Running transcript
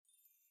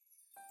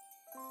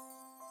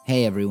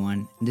Hey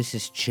everyone, this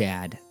is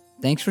Chad.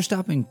 Thanks for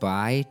stopping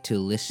by to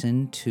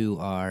listen to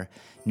our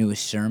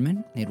newest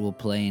sermon. It will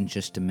play in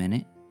just a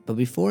minute. But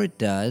before it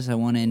does, I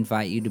want to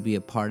invite you to be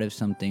a part of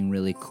something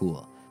really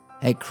cool.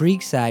 At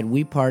Creekside,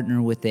 we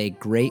partner with a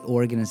great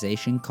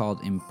organization called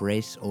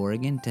Embrace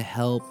Oregon to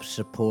help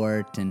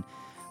support and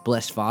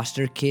bless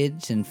foster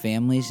kids and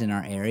families in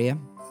our area.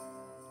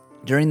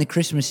 During the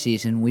Christmas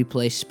season, we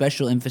place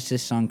special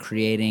emphasis on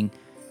creating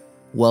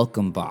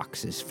welcome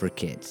boxes for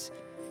kids.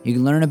 You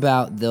can learn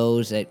about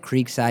those at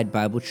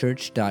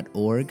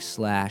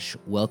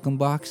creeksidebiblechurch.org/welcome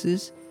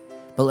boxes.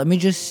 But let me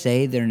just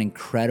say they're an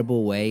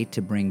incredible way to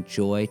bring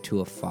joy to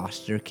a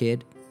foster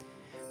kid.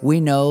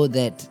 We know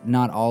that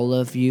not all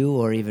of you,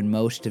 or even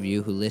most of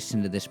you who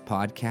listen to this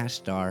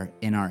podcast, are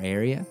in our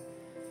area.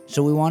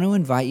 So we want to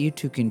invite you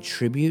to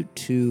contribute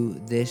to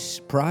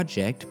this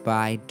project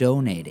by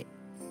donating.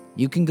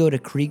 You can go to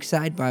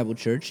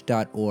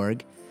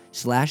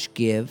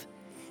creeksidebiblechurch.org/give,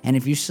 and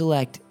if you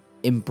select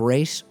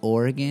Embrace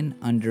Oregon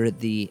under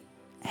the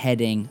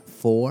heading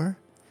 4,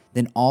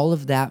 then all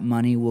of that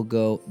money will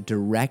go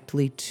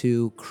directly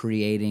to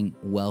creating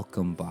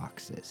welcome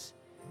boxes.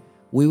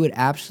 We would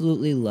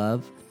absolutely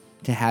love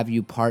to have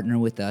you partner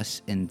with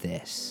us in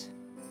this.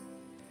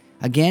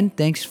 Again,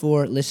 thanks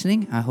for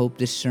listening. I hope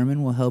this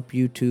sermon will help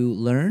you to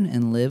learn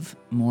and live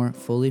more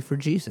fully for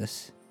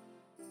Jesus.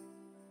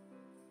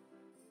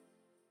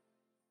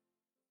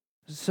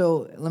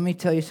 So let me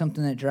tell you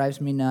something that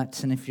drives me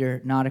nuts, and if you're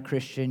not a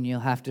Christian,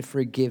 you'll have to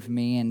forgive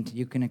me, and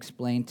you can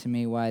explain to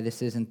me why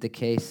this isn't the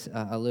case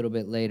a little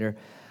bit later.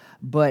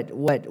 But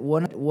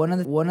one of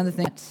the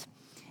things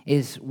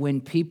is when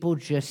people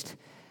just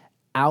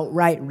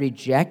outright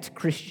reject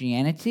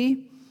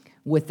Christianity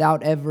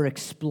without ever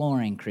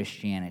exploring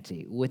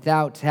Christianity,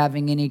 without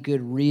having any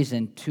good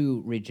reason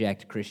to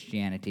reject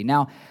Christianity.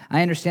 Now,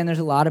 I understand there's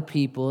a lot of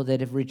people that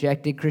have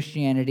rejected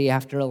Christianity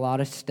after a lot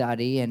of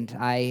study, and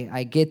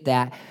I get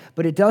that,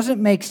 but it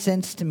doesn't make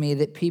sense to me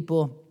that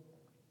people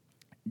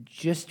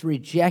just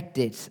reject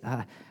it.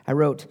 I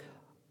wrote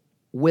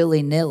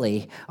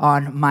willy-nilly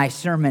on my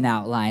sermon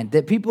outline,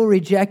 that people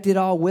reject it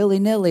all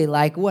willy-nilly,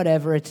 like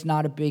whatever, it's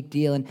not a big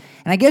deal. And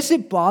I guess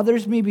it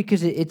bothers me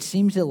because it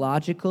seems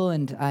illogical,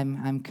 and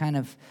I'm kind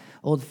of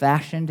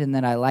old-fashioned in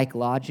that I like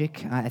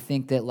logic. I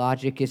think that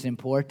logic is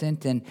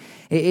important, and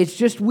it's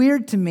just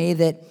weird to me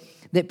that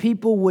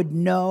people would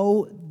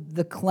know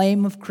the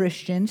claim of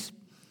Christians,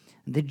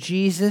 that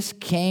Jesus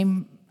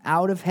came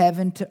out of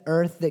heaven to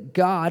earth, that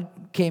God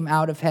came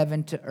out of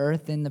heaven to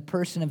earth in the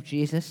person of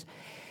Jesus,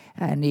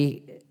 and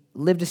he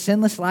lived a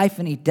sinless life,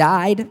 and he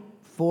died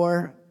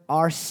for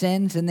our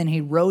sins, and then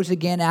he rose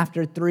again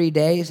after 3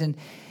 days, and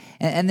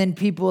then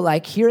people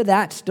like hear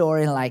that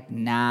story and like,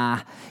 nah,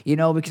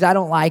 because I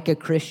don't like a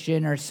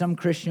Christian, or some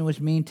Christian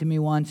was mean to me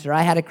once, or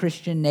I had a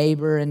Christian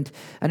neighbor and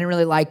I didn't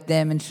really like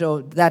them, and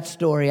so that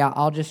story,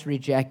 I'll just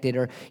reject it.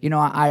 Or,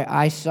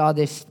 I saw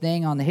this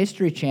thing on the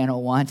History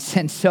Channel once,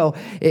 and so,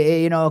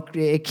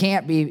 it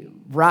can't be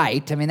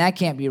right. I mean, that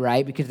can't be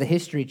right because the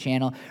History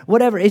Channel,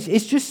 whatever.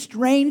 It's just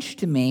strange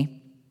to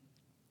me.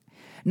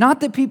 Not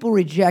that people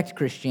reject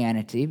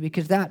Christianity,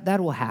 because that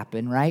will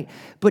happen, right?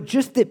 But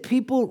just that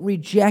people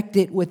reject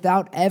it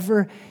without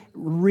ever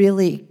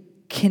really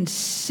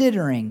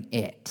considering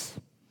it.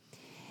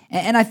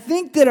 And I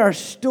think that our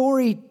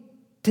story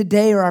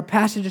today, or our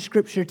passage of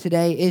Scripture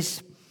today,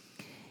 is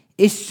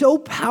so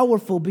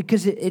powerful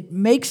because it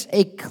makes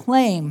a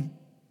claim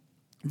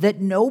that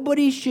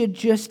nobody should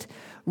just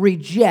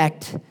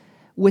reject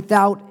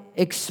without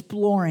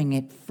exploring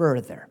it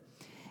further.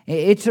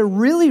 It's a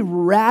really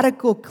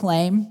radical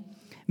claim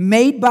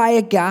made by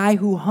a guy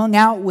who hung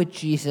out with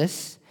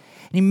Jesus.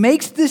 And he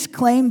makes this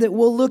claim that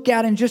we'll look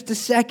at in just a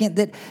second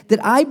that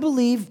I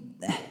believe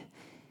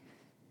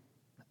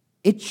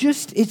it's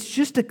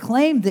just a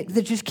claim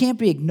that just can't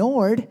be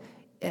ignored.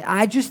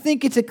 I just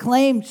think it's a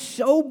claim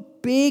so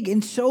big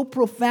and so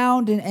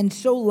profound and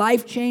so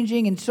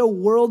life-changing and so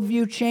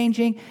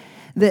worldview-changing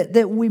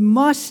that we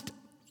must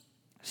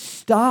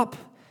stop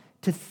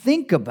to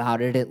think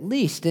about it at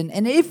least.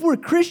 And if we're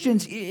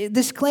Christians,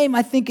 this claim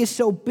I think is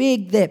so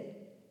big that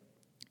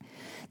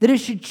it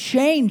should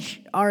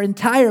change our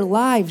entire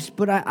lives,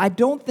 but I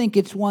don't think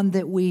it's one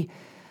that we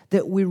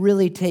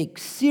really take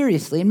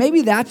seriously. And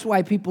maybe that's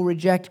why people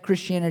reject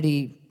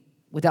Christianity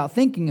without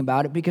thinking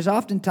about it, because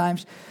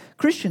oftentimes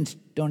Christians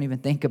don't even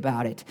think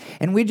about it.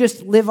 And we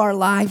just live our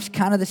lives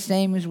kind of the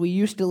same as we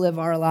used to live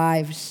our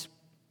lives,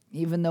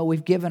 even though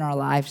we've given our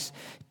lives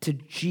to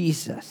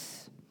Jesus.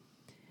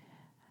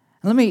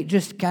 Let me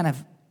just kind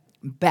of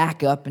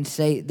back up and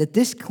say that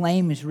this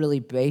claim is really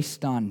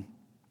based on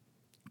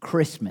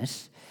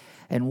Christmas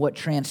and what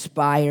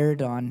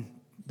transpired on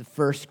the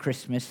first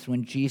Christmas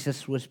when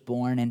Jesus was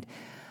born.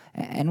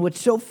 And what's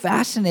so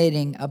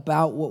fascinating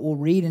about what we'll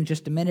read in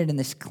just a minute in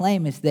this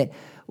claim is that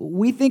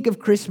we think of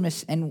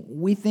Christmas and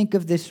we think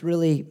of this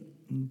really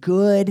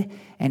good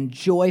and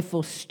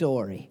joyful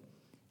story.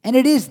 And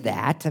it is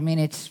that. I mean,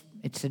 it's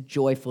It's a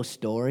joyful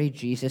story,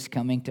 Jesus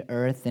coming to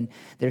earth, and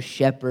there's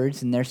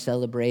shepherds, and they're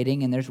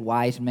celebrating, and there's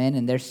wise men,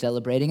 and they're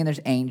celebrating, and there's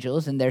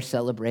angels, and they're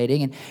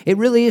celebrating, and it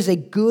really is a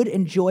good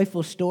and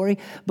joyful story.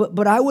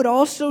 But I would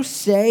also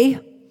say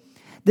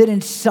that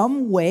in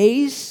some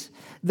ways,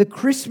 the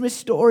Christmas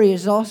story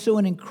is also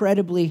an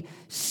incredibly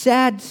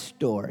sad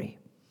story.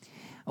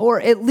 Or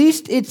at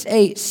least it's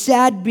a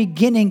sad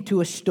beginning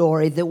to a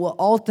story that will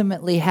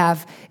ultimately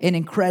have an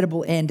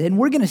incredible end. And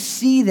we're going to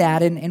see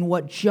that in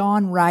what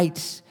John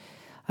writes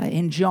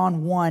in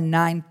John 1,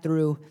 9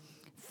 through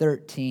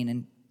 13.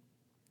 And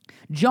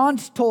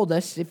John's told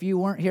us, if you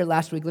weren't here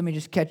last week, let me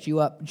just catch you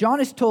up. John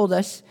has told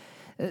us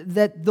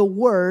that the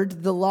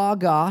Word, the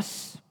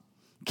Logos,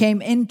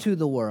 came into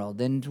the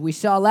world. And we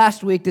saw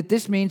last week that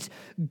this means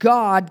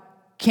God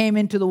came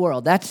into the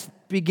world. That's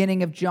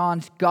beginning of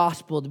John's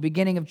gospel, the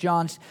beginning of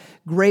John's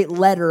great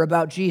letter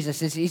about Jesus.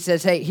 He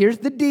says, hey, here's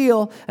the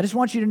deal. I just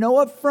want you to know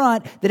up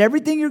front that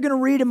everything you're going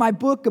to read in my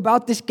book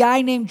about this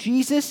guy named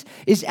Jesus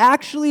is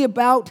actually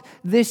about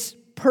this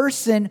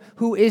person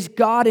who is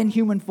God in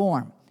human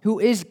form,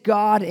 who is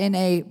God in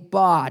a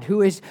bod,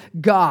 who is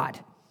God.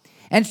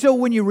 And so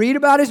when you read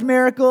about his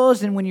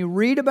miracles, and when you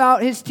read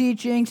about his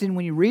teachings, and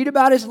when you read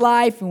about his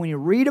life, and when you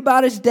read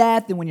about his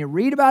death, and when you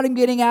read about him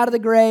getting out of the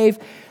grave,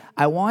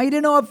 I want you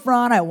to know up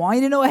front, I want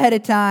you to know ahead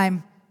of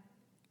time,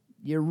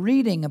 you're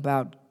reading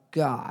about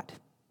God.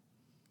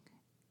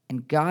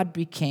 And God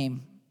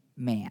became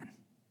man.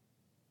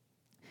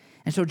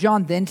 And so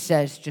John then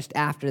says, just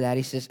after that,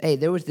 he says, hey,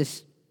 there was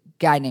this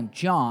guy named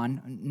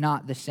John,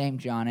 not the same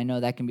John. I know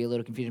that can be a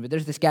little confusing, but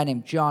there's this guy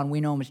named John. We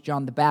know him as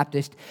John the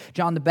Baptist.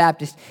 John the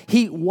Baptist,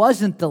 he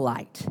wasn't the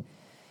light.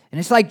 And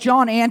it's like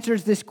John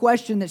answers this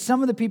question that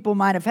some of the people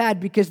might have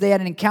had because they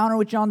had an encounter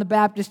with John the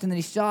Baptist, and then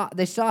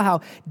they saw how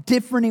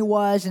different he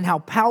was and how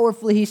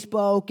powerfully he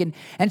spoke. And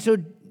so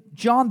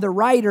John the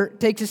writer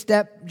takes a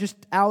step just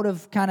out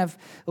of kind of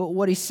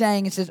what he's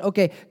saying and says,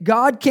 okay,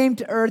 God came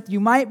to earth. You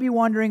might be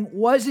wondering,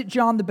 was it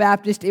John the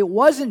Baptist? It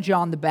wasn't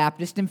John the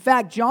Baptist. In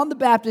fact, John the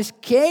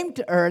Baptist came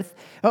to earth,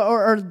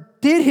 or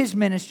did his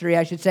ministry,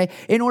 I should say,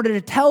 in order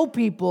to tell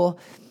people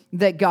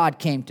that God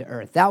came to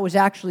earth. That was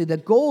actually the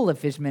goal of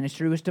his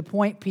ministry, was to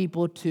point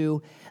people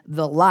to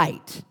the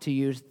light, to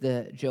use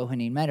the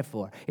Johannine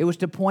metaphor. It was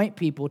to point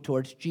people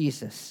towards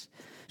Jesus.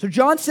 So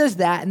John says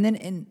that, and then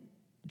in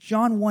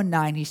John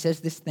 1:9, he says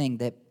this thing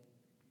that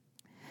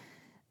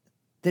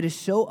is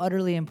so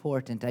utterly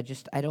important.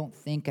 I don't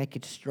think I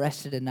could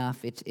stress it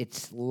enough.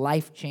 It's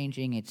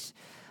life-changing, it's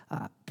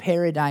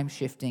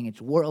paradigm-shifting, it's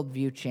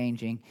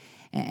worldview-changing.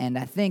 And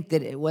I think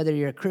that whether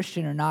you're a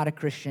Christian or not a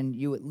Christian,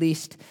 you at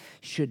least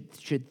should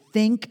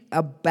think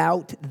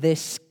about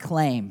this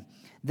claim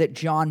that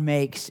John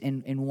makes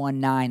in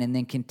 1:9 and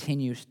then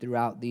continues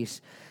throughout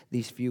these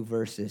few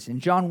verses. In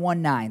John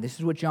 1:9, this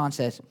is what John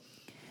says: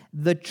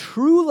 the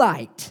true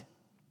light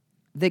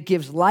that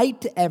gives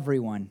light to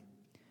everyone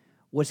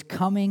was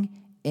coming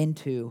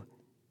into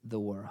the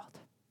world.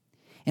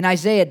 In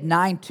Isaiah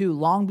 9:2,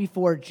 long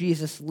before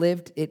Jesus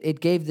lived, it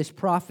gave this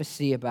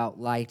prophecy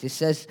about light. It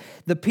says,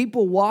 the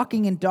people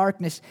walking in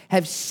darkness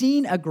have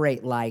seen a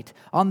great light.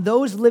 On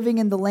those living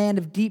in the land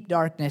of deep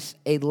darkness,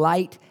 a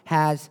light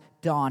has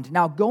dawned.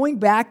 Now, going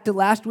back to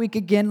last week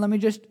again, let me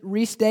just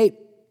restate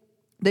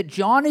that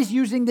John is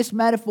using this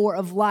metaphor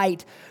of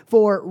light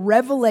for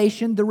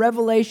revelation, the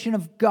revelation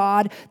of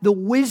God, the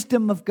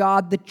wisdom of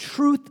God, the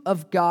truth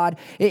of God.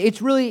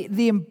 It's really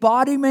the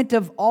embodiment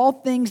of all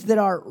things that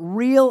are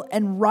real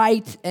and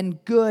right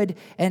and good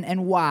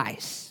and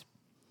wise.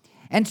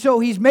 And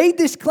so he's made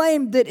this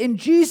claim that in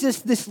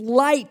Jesus, this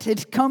light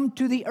has come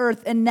to the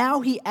earth, and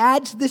now he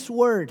adds this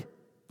word.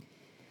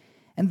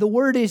 And the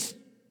word is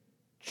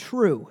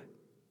true.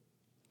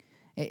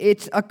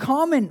 It's a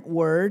common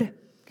word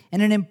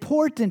and an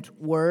important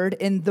word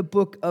in the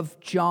book of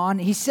John.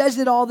 He says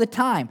it all the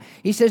time.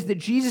 He says that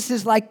Jesus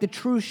is like the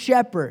true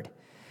shepherd.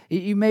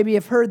 You maybe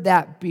have heard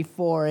that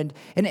before. And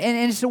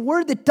it's a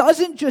word that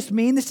doesn't just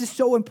mean, this is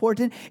so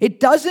important,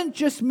 it doesn't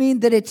just mean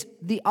that it's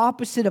the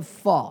opposite of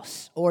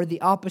false or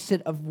the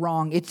opposite of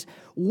wrong. It's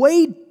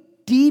way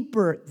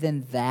deeper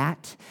than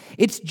that.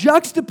 It's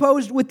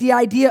juxtaposed with the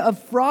idea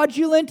of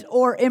fraudulent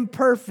or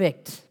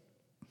imperfect.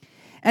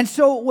 And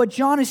so what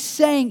John is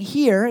saying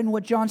here, and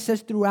what John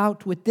says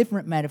throughout with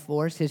different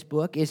metaphors, his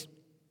book, is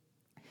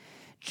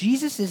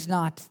Jesus is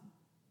not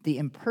the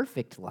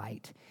imperfect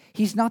light.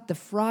 He's not the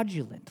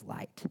fraudulent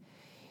light.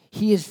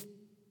 He is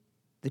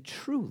the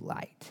true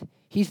light.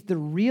 He's the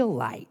real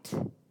light.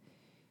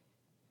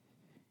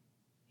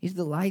 He's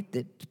the light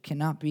that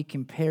cannot be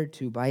compared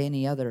to by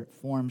any other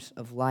forms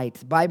of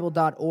light.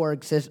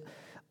 Bible.org says,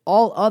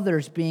 all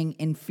others being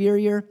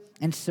inferior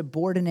and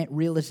subordinate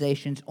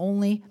realizations,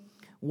 only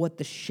what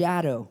the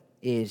shadow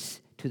is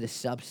to the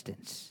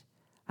substance.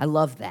 I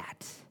love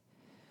that.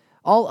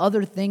 All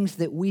other things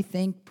that we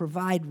think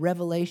provide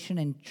revelation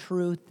and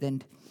truth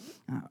and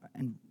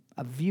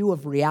a view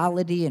of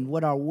reality and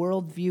what our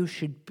worldview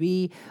should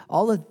be,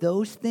 all of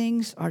those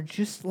things are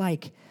just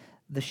like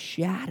the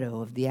shadow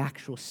of the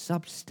actual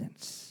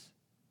substance.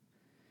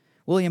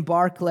 William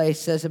Barclay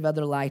says of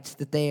other lights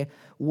that they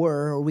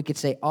were, or we could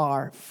say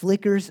are,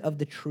 flickers of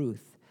the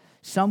truth.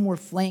 Some were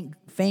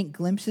faint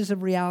glimpses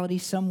of reality.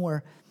 Some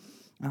were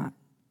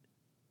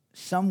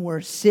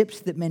sips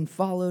that men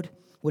followed,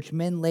 which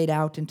men laid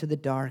out into the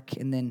dark,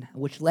 and then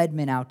which led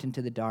men out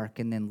into the dark,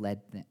 and then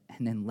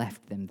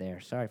left them there.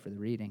 Sorry for the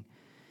reading.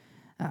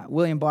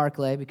 William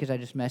Barclay, because I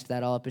just messed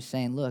that all up, is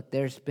saying, look,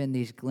 there's been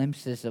these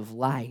glimpses of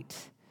light.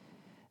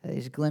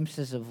 These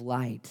glimpses of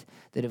light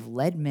that have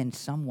led men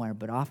somewhere,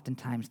 but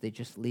oftentimes they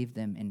just leave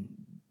them in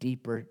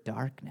deeper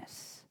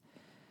darkness.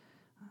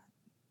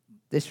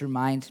 This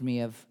reminds me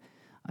of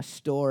a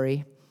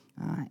story,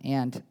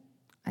 and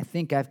I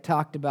think I've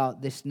talked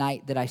about this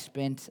night that I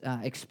spent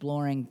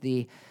exploring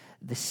the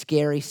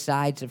scary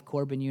sides of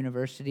Corbin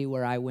University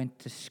where I went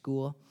to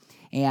school.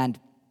 And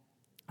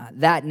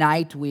that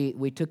night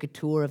we took a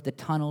tour of the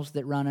tunnels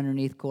that run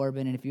underneath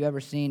Corbin. And if you've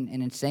ever seen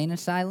an insane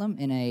asylum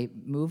in a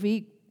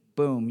movie,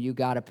 boom, you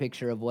got a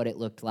picture of what it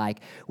looked like.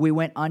 We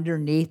went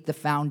underneath the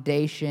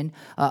foundation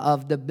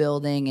of the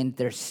building, and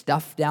there's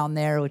stuff down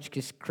there, which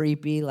is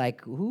creepy.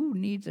 Like, who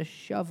needs a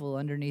shovel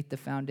underneath the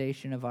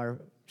foundation of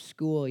our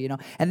school, you know?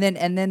 And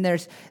then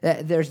there's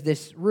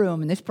this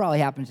room, and this probably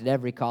happens at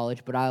every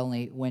college, but I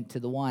only went to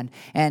the one.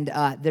 And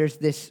there's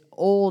this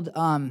old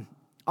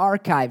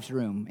archives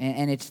room,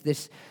 and it's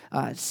this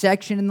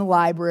section in the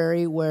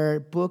library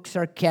where books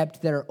are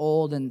kept that are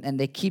old, and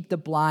they keep the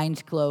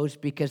blinds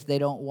closed because they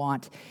don't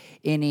want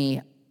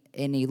any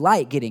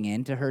light getting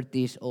in to hurt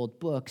these old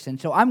books.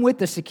 And so I'm with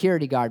the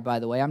security guard, by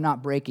the way. I'm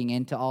not breaking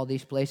into all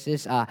these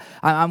places.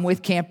 I'm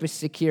with campus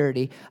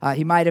security.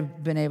 He might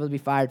have been able to be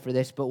fired for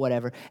this, but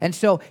whatever. And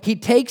so he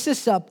takes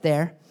us up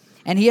there,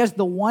 and he has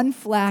the one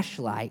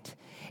flashlight,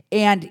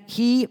 and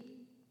he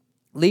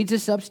leads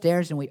us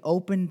upstairs, and we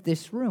open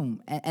this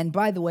room. And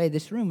by the way,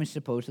 this room is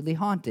supposedly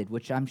haunted,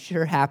 which I'm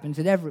sure happens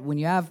at when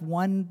you have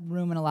one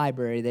room in a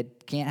library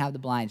that can't have the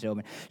blinds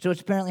open. So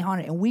it's apparently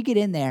haunted. And we get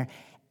in there,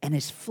 and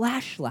his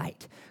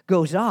flashlight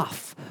goes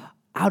off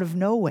out of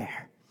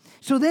nowhere.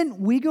 So then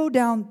we go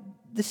down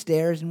the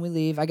stairs and we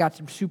leave. I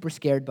got super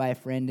scared by a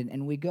friend,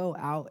 and we go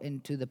out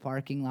into the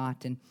parking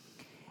lot, and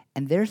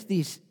there's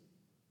these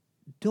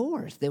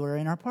doors that were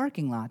in our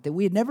parking lot that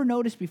we had never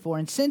noticed before.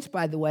 And since,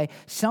 by the way,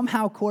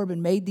 somehow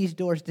Corbin made these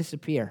doors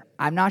disappear.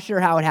 I'm not sure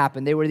how it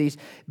happened. They were these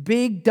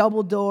big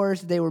double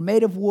doors. They were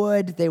made of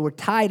wood. They were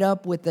tied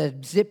up with a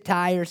zip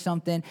tie or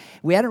something.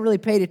 We hadn't really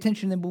paid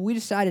attention to them, but we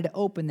decided to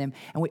open them.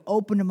 And we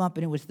opened them up,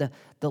 and it was the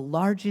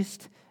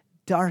largest,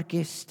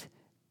 darkest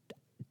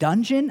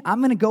dungeon? I'm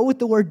going to go with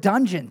the word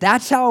dungeon.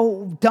 That's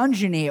how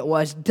dungeony it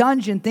was.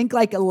 Dungeon. Think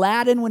like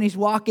Aladdin when he's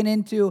walking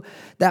into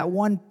that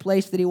one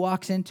place that he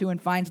walks into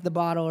and finds the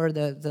bottle or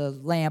the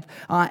lamp.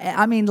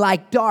 I mean,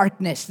 like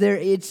darkness.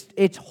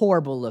 It's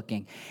horrible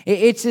looking.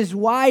 It's as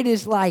wide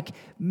as like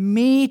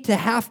me to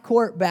half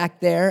court back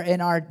there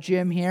in our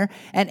gym here.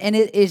 And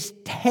it is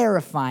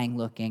terrifying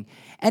looking.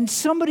 And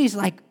somebody's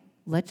like,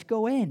 let's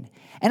go in.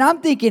 And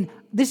I'm thinking,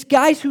 this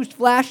guy whose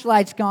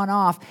flashlight's gone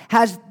off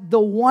has the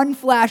one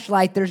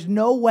flashlight. There's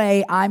no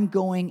way I'm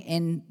going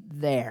in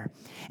there.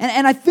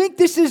 And I think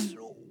this is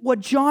what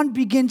John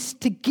begins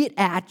to get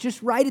at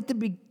just right at the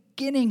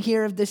beginning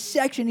here of this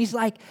section. He's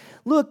like,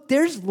 look,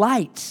 there's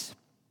lights.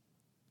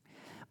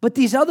 But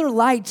these other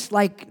lights,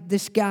 like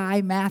this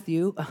guy,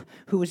 Matthew,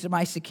 who was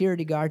my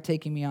security guard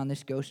taking me on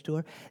this ghost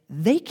tour,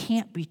 they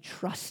can't be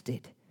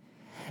trusted.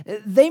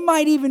 They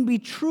might even be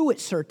true at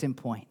certain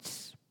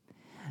points.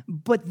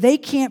 But they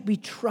can't be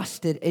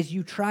trusted as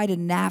you try to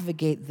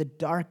navigate the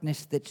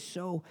darkness that's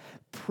so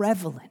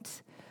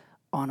prevalent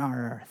on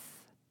our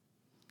earth.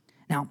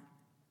 Now,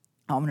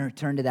 I'm going to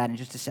return to that in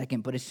just a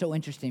second, but it's so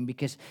interesting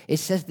because it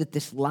says that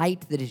this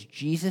light that is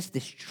Jesus,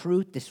 this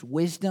truth, this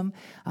wisdom,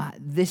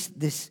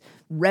 this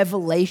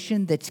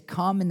revelation that's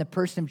come in the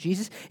person of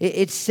Jesus,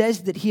 it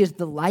says that he is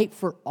the light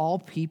for all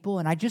people.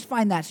 And I just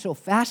find that so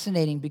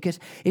fascinating because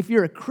if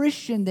you're a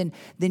Christian, then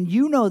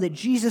you know that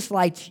Jesus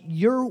lights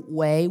your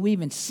way. We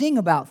even sing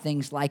about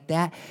things like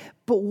that.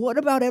 But what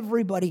about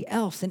everybody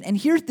else? And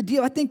here's the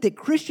deal. I think that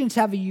Christians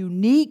have a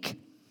unique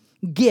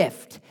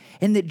gift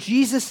and that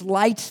Jesus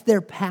lights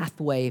their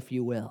pathway, if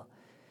you will.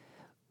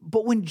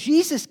 But when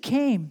Jesus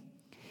came,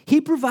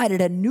 he provided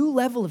a new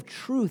level of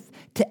truth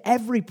to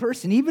every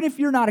person. Even if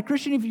you're not a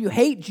Christian, if you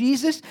hate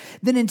Jesus,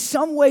 then in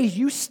some ways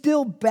you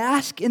still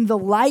bask in the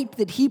light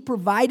that he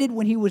provided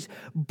when he was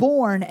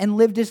born and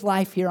lived his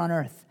life here on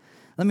earth.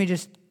 Let me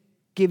just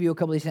give you a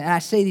couple of these things. And I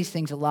say these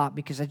things a lot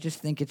because I just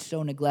think it's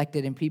so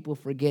neglected and people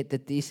forget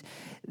that these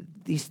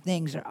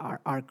things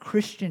are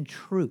Christian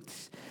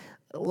truths.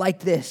 Like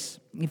this,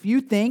 if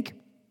you think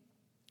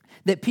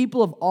that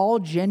people of all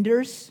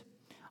genders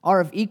are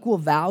of equal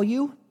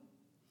value,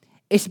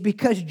 it's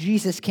because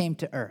Jesus came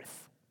to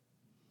earth.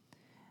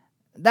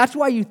 That's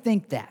why you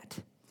think that.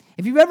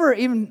 If you've ever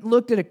even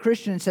looked at a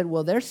Christian and said,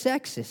 well, they're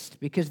sexist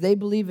because they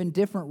believe in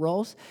different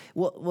roles,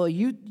 well,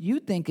 you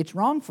think it's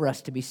wrong for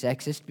us to be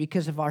sexist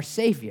because of our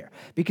Savior.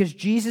 Because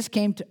Jesus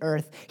came to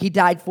earth, he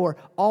died for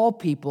all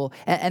people,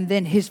 and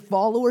then his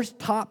followers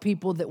taught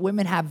people that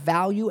women have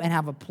value and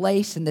have a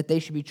place and that they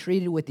should be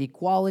treated with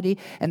equality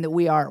and that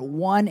we are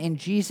one in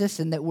Jesus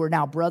and that we're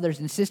now brothers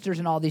and sisters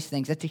and all these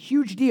things. That's a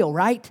huge deal,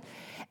 right?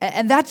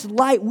 And that's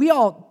light. We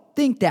all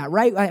think that,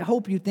 right? I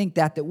hope you think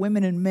that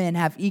women and men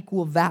have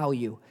equal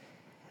value.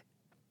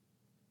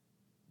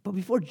 But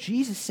before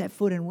Jesus set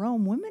foot in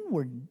Rome, women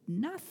were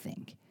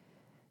nothing.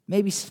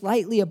 Maybe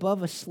slightly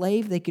above a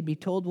slave, they could be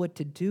told what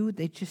to do.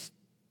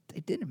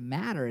 It didn't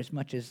matter as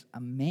much as a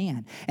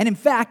man. And in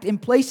fact, in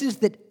places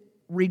that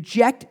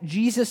reject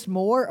Jesus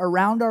more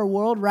around our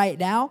world right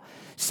now,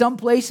 some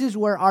places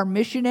where our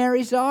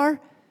missionaries are,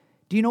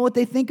 do you know what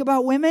they think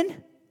about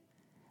women?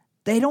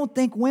 They don't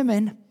think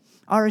women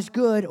are as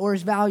good or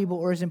as valuable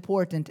or as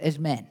important as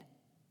men.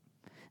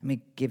 Let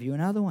me give you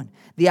another one.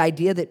 The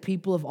idea that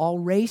people of all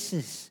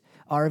races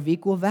are of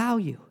equal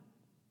value.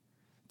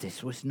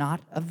 This was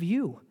not a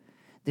view.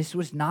 This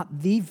was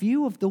not the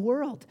view of the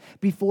world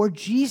before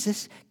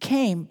Jesus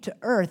came to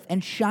earth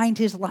and shined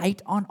his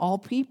light on all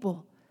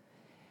people.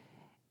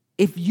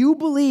 If you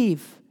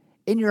believe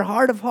in your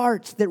heart of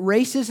hearts that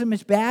racism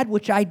is bad,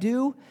 which I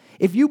do,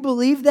 if you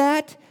believe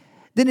that,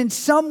 then in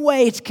some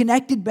way it's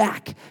connected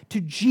back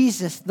to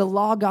Jesus, the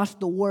Logos,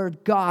 the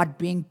Word, God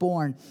being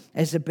born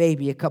as a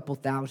baby a couple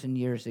thousand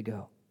years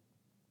ago.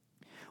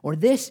 Or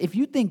this, if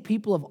you think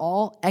people of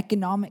all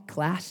economic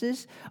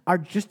classes are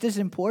just as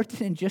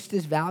important and just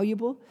as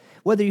valuable,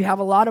 whether you have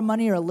a lot of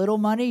money or a little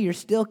money, you're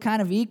still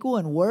kind of equal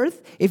in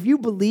worth. If you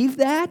believe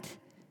that,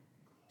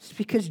 it's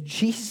because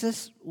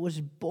Jesus was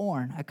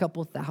born a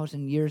couple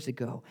thousand years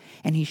ago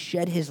and he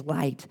shed his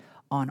light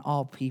on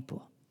all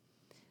people.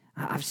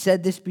 I've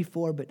said this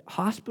before, but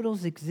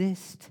hospitals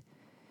exist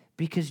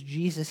because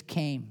Jesus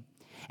came.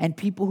 And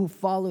people who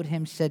followed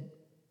him said,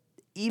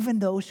 even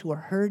those who are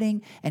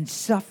hurting and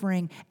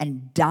suffering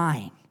and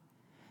dying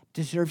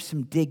deserve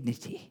some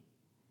dignity.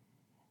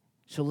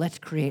 So let's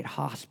create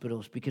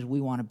hospitals because we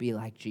want to be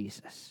like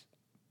Jesus.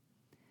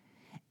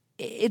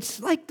 It's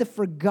like the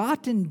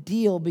forgotten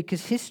deal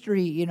because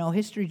history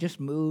just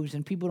moves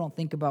and people don't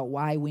think about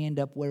why we end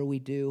up where we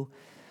do.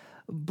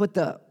 But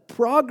the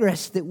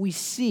progress that we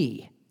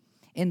see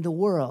in the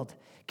world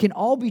can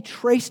all be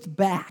traced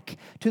back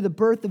to the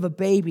birth of a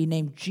baby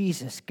named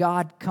Jesus,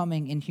 God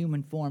coming in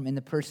human form in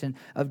the person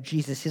of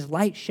Jesus, his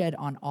light shed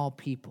on all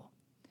people.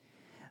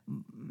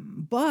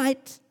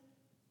 But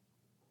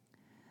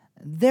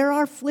there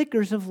are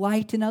flickers of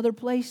light in other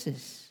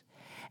places.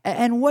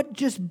 And what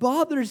just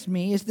bothers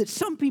me is that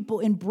some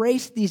people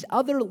embrace these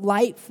other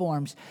light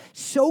forms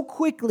so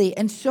quickly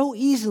and so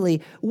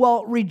easily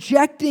while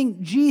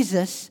rejecting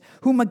Jesus,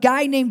 whom a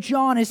guy named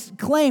John has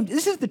claimed,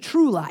 this is the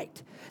true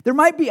light. There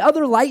might be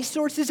other light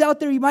sources out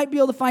there. You might be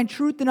able to find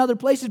truth in other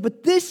places,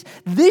 but this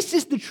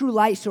is the true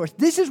light source.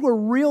 This is where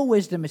real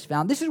wisdom is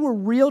found. This is where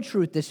real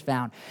truth is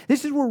found.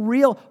 This is where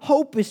real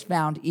hope is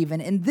found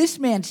even. And this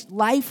man's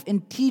life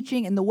and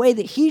teaching and the way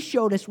that he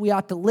showed us we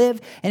ought to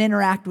live and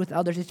interact with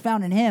others, it's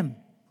found in him.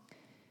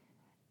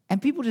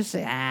 And people just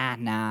say,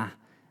 nah.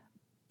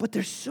 But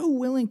they're so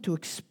willing to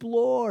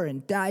explore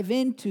and dive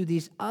into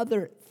these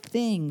other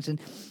things. And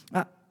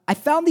I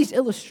found these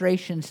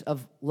illustrations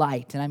of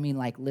light, and I mean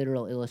like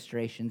literal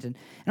illustrations. And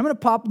I'm going to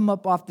pop them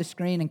up off the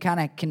screen and kind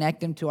of connect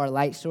them to our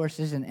light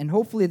sources, and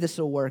hopefully this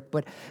will work.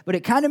 But it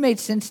kind of made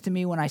sense to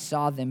me when I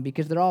saw them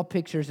because they're all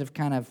pictures of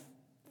kind of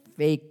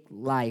fake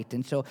light.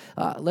 And so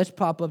let's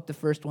pop up the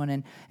first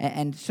one.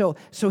 And so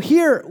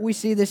here we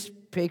see this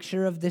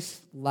picture of this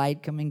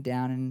light coming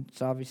down, and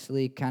it's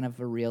obviously kind of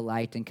a real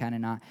light and kind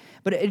of not.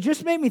 But it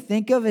just made me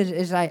think of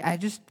as I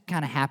just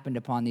kind of happened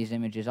upon these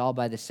images all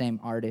by the same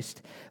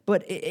artist.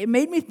 But it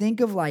made me think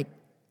of like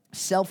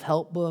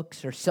self-help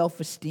books or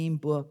self-esteem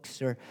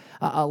books or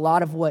a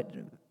lot of what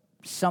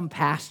some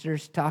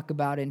pastors talk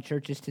about in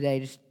churches today.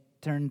 Just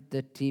turn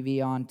the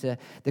TV on to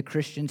the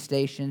Christian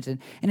stations, and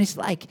it's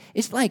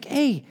like,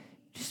 hey,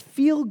 just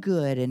feel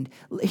good, and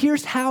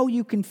here's how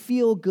you can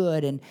feel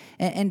good,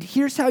 and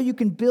here's how you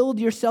can build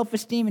your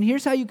self-esteem, and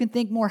here's how you can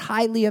think more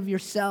highly of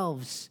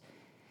yourselves.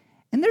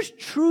 And there's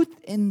truth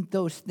in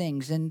those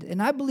things,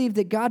 and I believe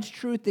that God's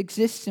truth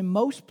exists in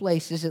most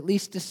places, at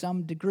least to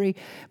some degree.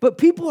 But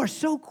people are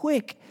so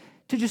quick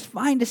to just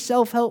find a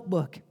self-help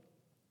book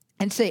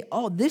and say,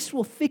 oh, this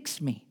will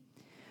fix me,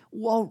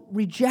 while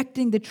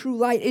rejecting the true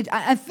light.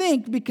 I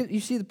think, because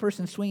you see the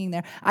person swinging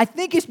there, I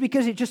think it's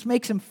because it just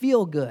makes them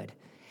feel good.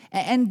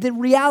 And the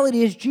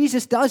reality is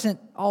Jesus doesn't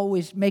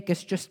always make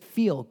us just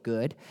feel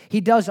good. He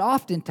does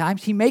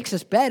oftentimes. He makes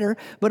us better,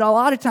 but a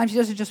lot of times he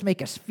doesn't just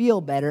make us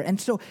feel better.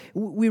 And so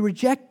we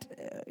reject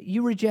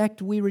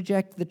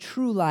the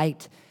true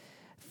light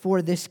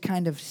for this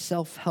kind of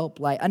self-help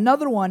light.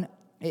 Another one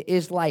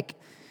is like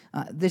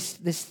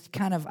this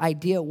kind of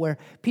idea where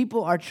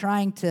people are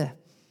trying to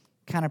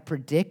kind of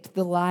predict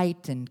the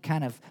light and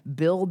kind of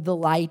build the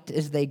light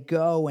as they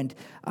go. And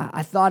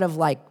I thought of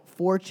like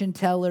fortune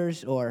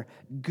tellers or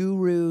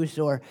gurus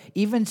or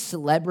even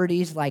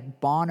celebrities like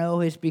Bono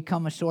has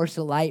become a source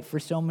of light for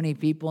so many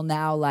people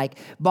now. Like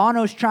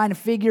Bono's trying to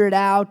figure it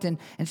out, and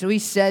so he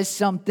says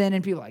something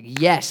and people are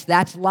like, yes,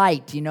 that's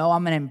light, I'm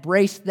going to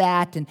embrace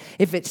that. And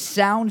if it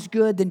sounds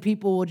good, then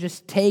people will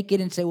just take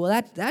it and say,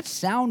 well, that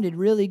sounded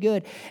really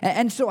good.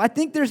 And so I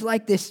think there's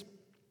like this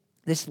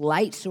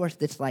light source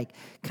that's like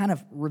kind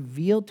of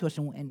revealed to us,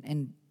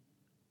 and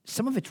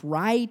some of it's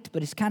right,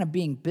 but it's kind of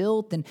being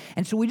built.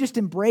 And so we just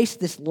embrace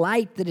this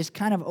light that is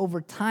kind of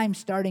over time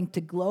starting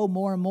to glow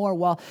more and more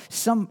while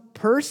some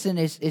person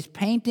is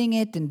painting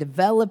it and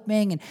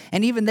developing.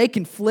 And even they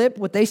can flip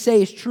what they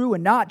say is true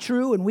and not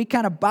true. And we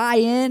kind of buy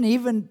in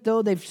even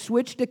though they've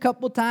switched a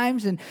couple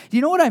times. And do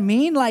you know what I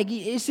mean? Like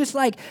it's just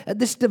like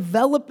this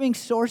developing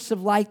source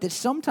of light that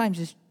sometimes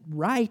is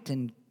right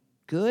and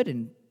good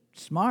and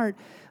smart,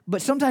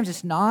 but sometimes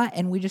it's not,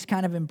 and we just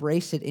kind of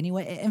embrace it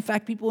anyway. In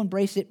fact, people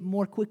embrace it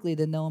more quickly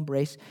than they'll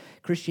embrace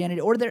Christianity.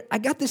 Or I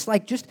got this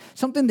like just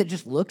something that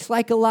just looks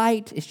like a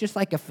light. It's just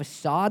like a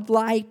facade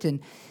light. And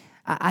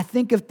I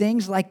think of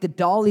things like the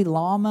Dalai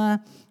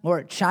Lama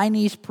or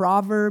Chinese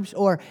proverbs,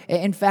 or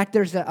in fact,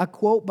 there's a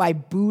quote by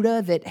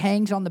Buddha that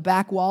hangs on the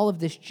back wall of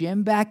this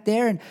gym back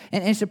there, and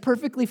it's a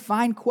perfectly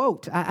fine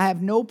quote. I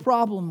have no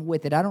problem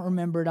with it. I don't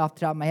remember it off the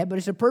top of my head, but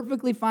it's a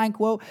perfectly fine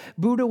quote.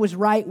 Buddha was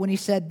right when he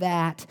said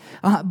that,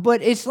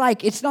 but it's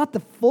like, it's not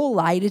the full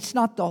light, it's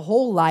not the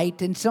whole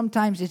light, and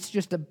sometimes it's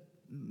just a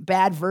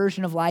bad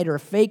version of light or a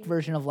fake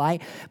version of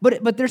light.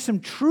 But there's some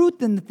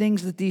truth in the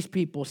things that these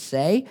people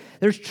say.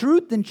 There's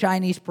truth in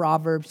Chinese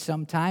proverbs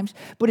sometimes,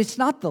 but it's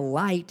not the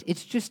light.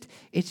 It's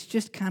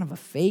just kind of a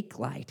fake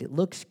light. It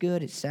looks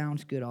good, it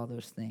sounds good, all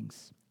those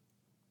things.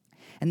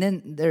 And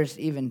then there's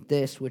even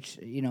this, which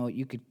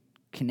you could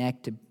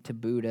connect to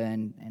Buddha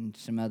and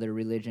some other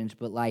religions,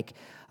 but like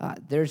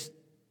there's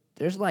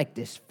like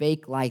this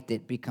fake light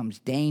that becomes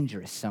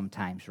dangerous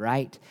sometimes,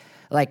 right?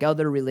 Like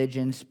other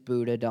religions,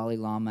 Buddha, Dalai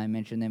Lama, I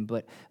mentioned them,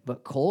 but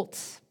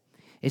cults,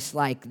 it's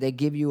like they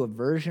give you a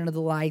version of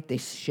the light, they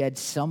shed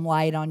some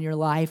light on your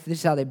life, this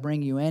is how they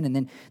bring you in, and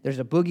then there's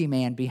a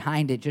boogeyman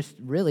behind it just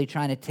really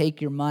trying to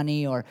take your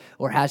money or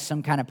has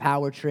some kind of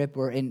power trip,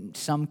 or in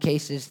some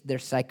cases they're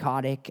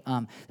psychotic.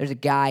 There's a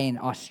guy in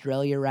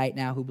Australia right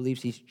now who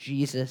believes he's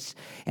Jesus,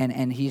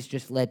 and he's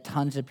just led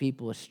tons of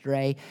people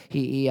astray.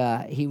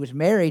 He was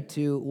married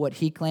to what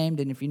he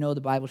claimed, and if you know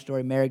the Bible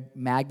story, Mary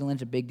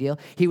Magdalene's a big deal.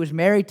 He was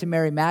married to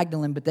Mary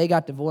Magdalene, but they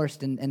got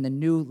divorced, and the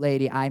new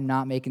lady, I'm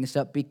not making this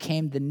up,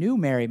 became the new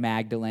Mary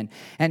Magdalene.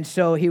 And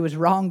so he was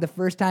wrong the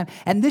first time.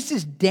 And this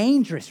is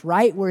dangerous,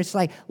 right? Where it's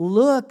like,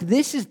 look,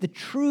 this is the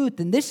truth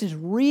and this is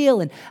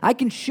real, and I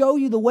can show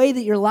you the way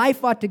that your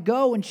life ought to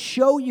go and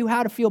show you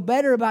how to feel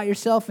better about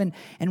yourself, and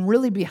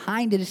really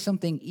behind it is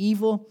something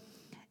evil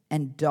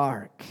and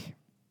dark.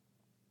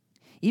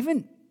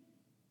 Even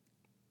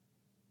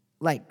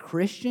like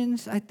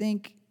Christians, I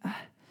think,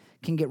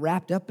 can get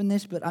wrapped up in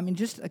this, but I mean,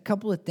 just a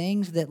couple of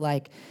things that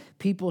like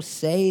people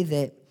say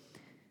that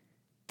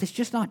it's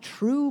just not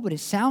true, but it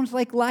sounds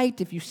like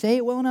light if you say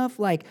it well enough.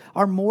 Like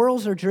our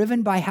morals are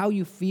driven by how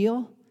you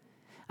feel.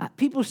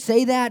 People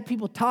say that.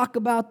 People talk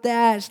about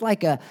that. It's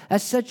like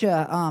such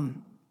a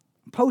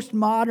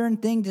postmodern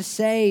thing to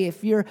say.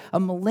 If you're a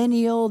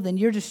millennial, then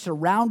you're just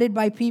surrounded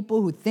by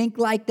people who think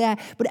like that.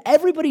 But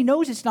everybody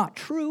knows it's not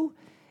true.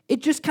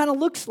 It just kind of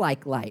looks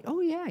like light.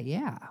 Oh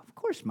yeah. Of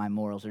course my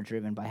morals are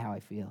driven by how I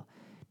feel.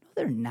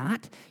 They're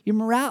not. Your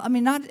morale,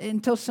 not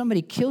until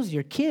somebody kills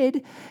your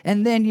kid,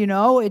 and then,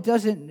 it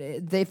doesn't,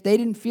 if they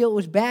didn't feel it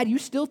was bad, you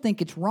still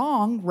think it's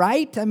wrong,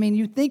 right?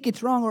 You think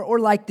it's wrong, or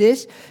like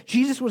this,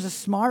 Jesus was a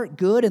smart,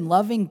 good, and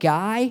loving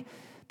guy,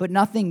 but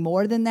nothing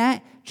more than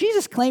that.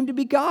 Jesus claimed to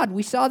be God.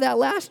 We saw that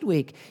last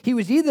week. He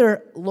was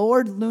either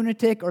Lord,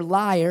 lunatic, or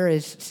liar,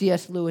 as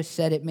C.S. Lewis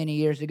said it many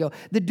years ago.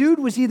 The dude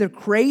was either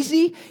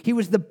crazy, he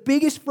was the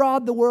biggest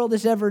fraud the world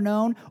has ever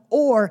known,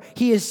 or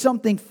he is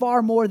something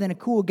far more than a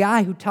cool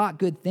guy who taught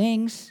good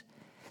things.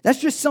 That's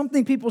just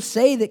something people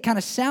say that kind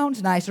of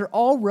sounds nice. Or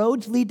all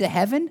roads lead to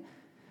heaven.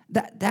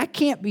 That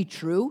can't be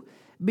true,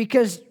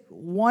 because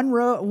one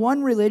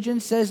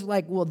religion says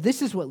like, well,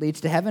 this is what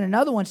leads to heaven.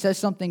 Another one says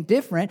something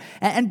different.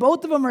 And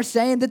both of them are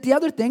saying that the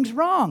other thing's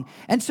wrong.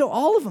 And so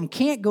all of them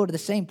can't go to the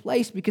same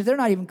place, because they're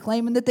not even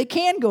claiming that they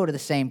can go to the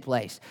same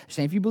place. They're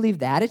saying if you believe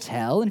that, it's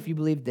hell. And if you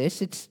believe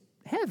this, it's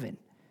heaven.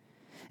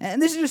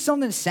 And this is just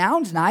something that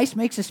sounds nice,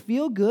 makes us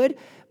feel good,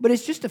 but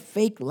it's just a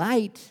fake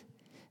light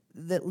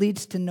that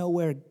leads to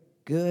nowhere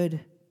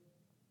good.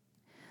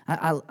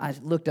 I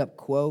looked up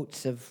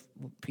quotes of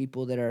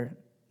people that are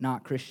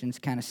not Christians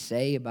kind of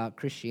say about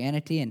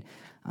Christianity, and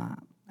I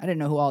didn't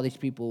know who all these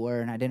people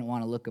were, and I didn't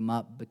want to look them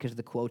up because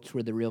the quotes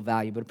were the real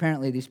value, but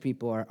apparently these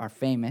people are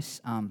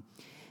famous,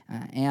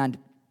 and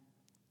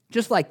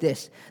just like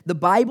this, the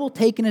Bible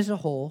taken as a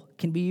whole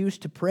can be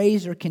used to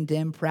praise or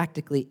condemn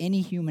practically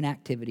any human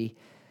activity,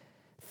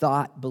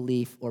 thought,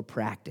 belief, or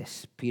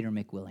practice. Peter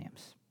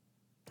McWilliams.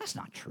 That's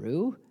not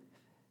true.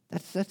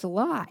 That's a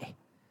lie.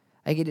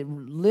 Like,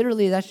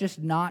 literally, that's just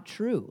not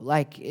true.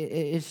 Like,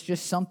 it's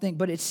just something,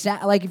 but it's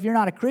like if you're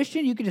not a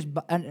Christian, you could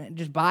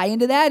just buy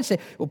into that and say,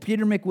 well,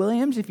 Peter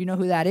McWilliams, if you know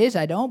who that is,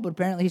 I don't, but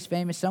apparently he's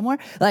famous somewhere.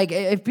 Like,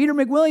 if Peter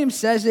McWilliams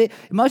says it,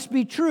 it must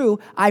be true.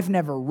 I've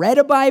never read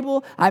a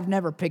Bible. I've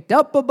never picked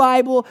up a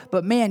Bible,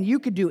 but man, you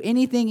could do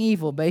anything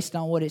evil based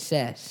on what it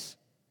says.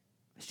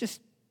 It's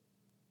just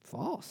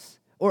false.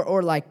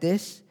 Or like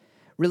this,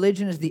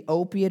 religion is the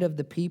opiate of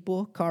the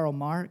people, Karl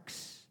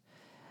Marx.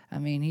 I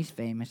mean, he's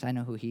famous. I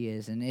know who he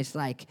is. And it's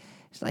like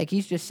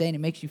he's just saying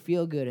it makes you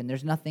feel good and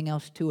there's nothing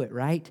else to it,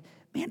 right?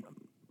 Man,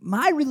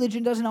 my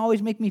religion doesn't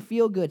always make me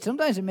feel good.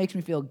 Sometimes it makes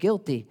me feel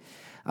guilty.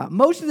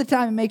 Most of the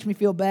time it makes me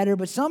feel better,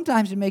 but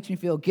sometimes it makes me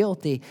feel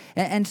guilty.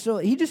 And so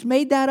he just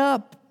made that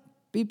up.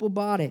 People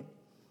bought it.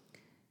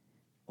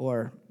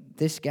 Or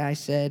this guy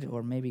said,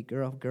 or maybe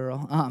girl,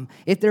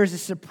 if there's a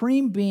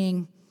supreme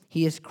being,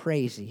 he is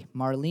crazy.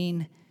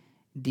 Marlene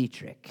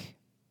Dietrich.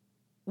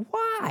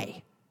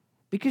 Why?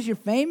 Because you're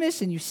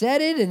famous and you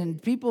said it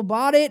and people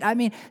bought it? I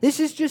mean, this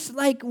is just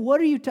like,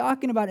 what are you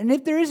talking about? And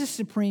if there is a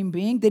supreme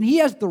being, then he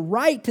has the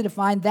right to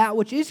define that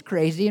which is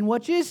crazy and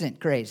which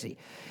isn't crazy.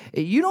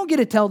 You don't get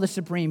to tell the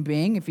supreme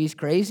being if he's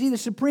crazy. The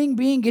supreme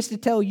being gets to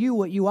tell you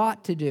what you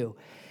ought to do.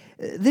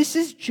 This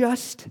is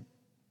just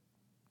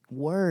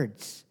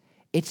words.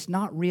 It's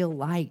not real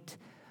light.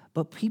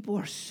 But people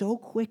are so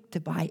quick to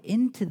buy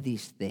into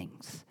these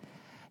things.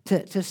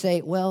 To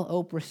say, well,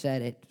 Oprah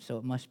said it, so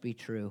it must be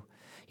true.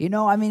 You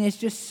know, I mean, it's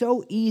just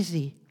so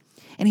easy.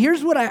 And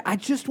here's what I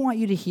just want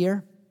you to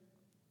hear.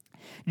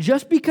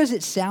 Just because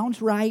it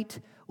sounds right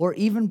or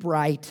even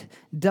bright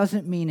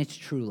doesn't mean it's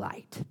true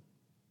light.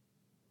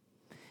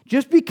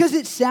 Just because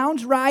it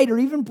sounds right or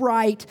even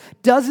bright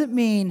doesn't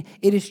mean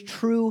it is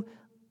true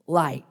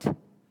light.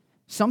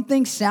 Some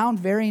things sound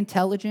very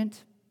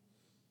intelligent.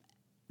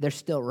 They're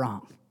still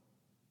wrong.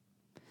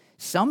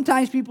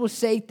 Sometimes people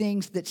say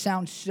things that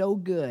sound so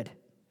good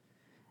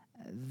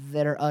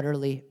that are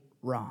utterly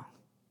wrong.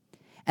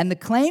 And the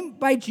claim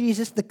by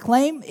Jesus,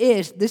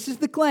 this is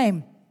the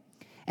claim,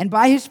 and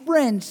by his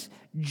friends,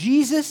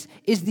 Jesus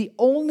is the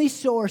only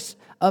source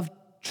of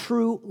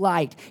true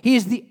light. He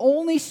is the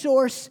only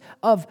source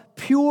of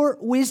pure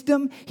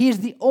wisdom. He is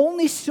the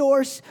only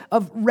source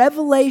of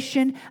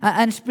revelation,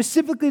 and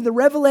specifically the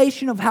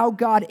revelation of how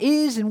God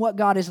is and what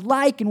God is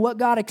like and what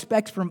God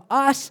expects from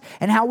us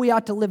and how we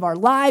ought to live our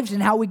lives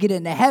and how we get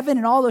into heaven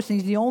and all those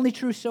things. The only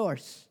true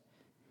source.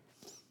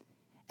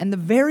 And the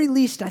very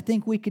least I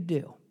think we could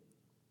do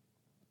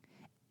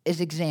is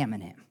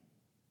examine him,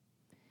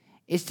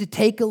 is to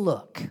take a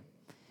look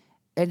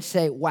and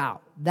say,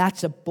 wow,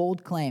 that's a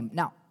bold claim.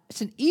 Now,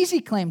 it's an easy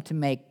claim to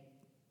make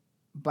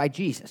by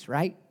Jesus,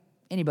 right?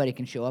 Anybody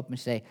can show up and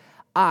say,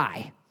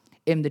 I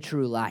am the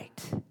true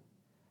light.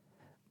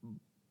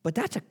 But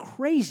that's a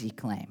crazy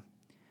claim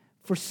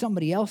for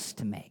somebody else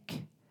to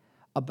make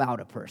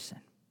about a person.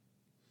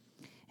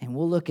 And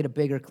we'll look at a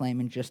bigger claim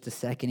in just a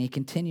second. He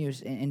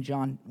continues in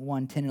John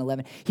 1, 10 and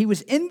 11. He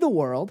was in the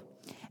world,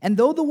 and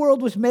though the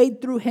world was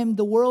made through him,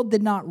 the world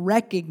did not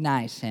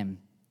recognize him.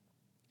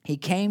 He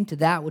came to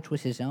that which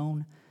was his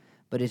own,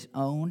 but his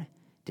own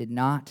did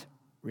not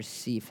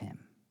receive him.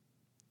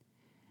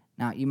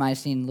 Now, you might have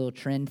seen a little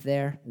trend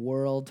there.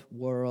 World.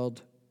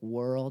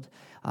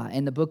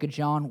 In the book of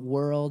John,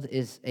 world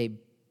is a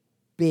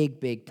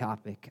big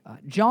topic.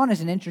 John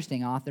is an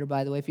interesting author,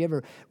 by the way. If you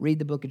ever read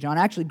the book of John,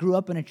 I actually grew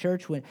up in a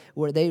church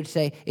where they would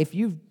say, if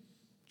you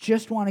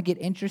just want to get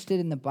interested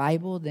in the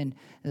Bible, then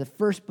the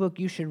first book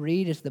you should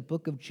read is the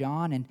book of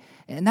John.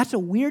 And that's a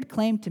weird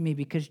claim to me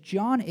because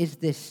John is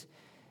this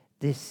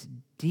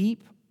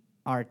deep,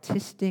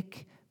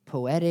 artistic,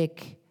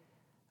 poetic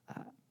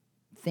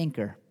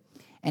thinker.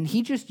 And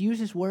he just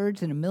uses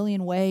words in a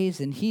million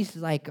ways, and he's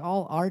like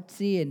all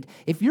artsy. And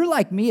if you're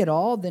like me at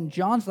all, then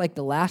John's like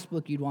the last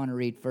book you'd want to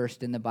read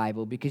first in the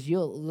Bible because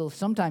you'll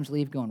sometimes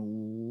leave going,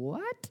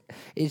 what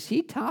is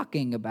he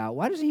talking about?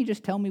 Why doesn't he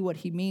just tell me what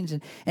he means?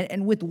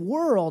 And with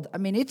world, I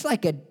mean, it's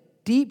like a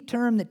deep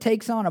term that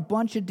takes on a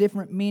bunch of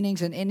different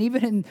meanings. And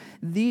even in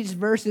these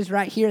verses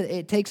right here,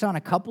 it takes on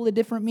a couple of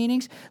different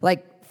meanings.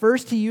 Like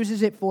first he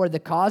uses it for the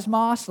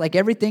cosmos, like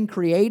everything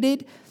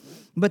created.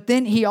 But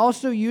then he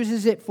also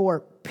uses it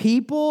for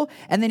people,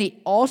 and then he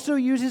also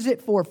uses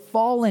it for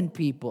fallen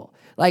people,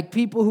 like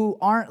people who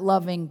aren't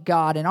loving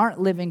God and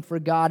aren't living for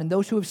God, and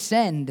those who have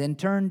sinned and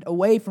turned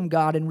away from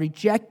God and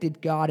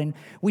rejected God. And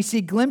we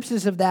see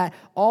glimpses of that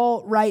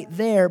all right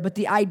there. But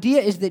the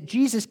idea is that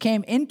Jesus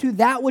came into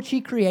that which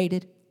he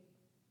created,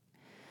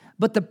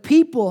 but the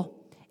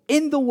people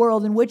in the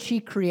world in which he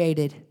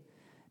created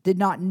did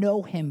not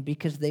know him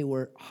because they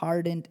were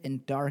hardened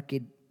and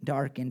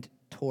darkened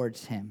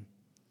towards him.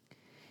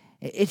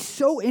 It's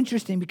so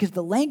interesting because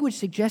the language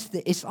suggests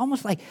that it's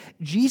almost like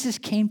Jesus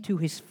came to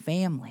his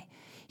family.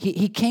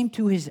 He came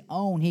to his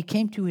own. He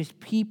came to his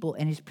people,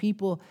 and his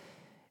people,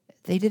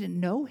 they didn't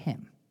know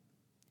him.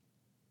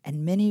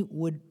 And many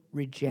would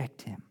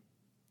reject him.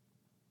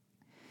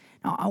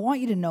 Now, I want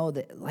you to know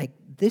that,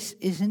 this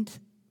isn't,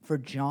 for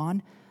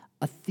John,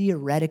 a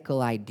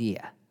theoretical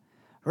idea.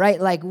 right?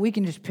 Like we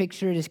can just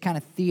picture it as kind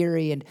of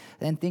theory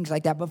and things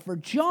like that. But for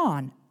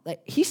John,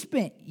 like he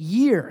spent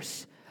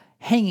years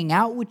hanging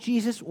out with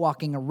Jesus,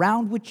 walking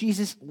around with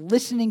Jesus,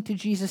 listening to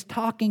Jesus,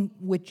 talking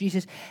with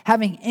Jesus,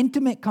 having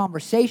intimate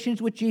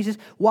conversations with Jesus,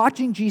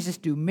 watching Jesus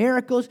do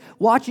miracles,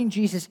 watching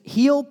Jesus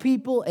heal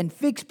people and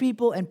fix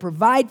people and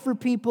provide for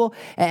people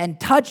and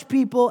touch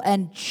people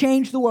and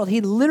change the world.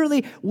 He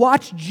literally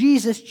watched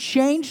Jesus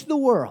change the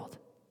world.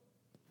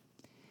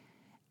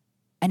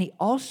 And he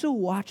also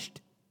watched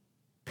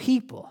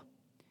people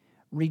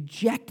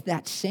reject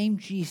that same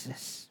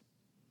Jesus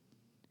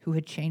who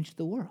had changed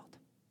the world.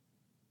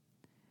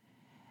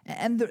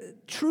 And the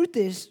truth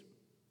is,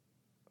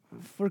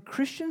 for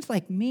Christians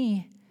like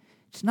me,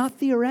 it's not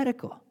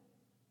theoretical.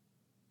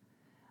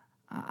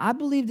 I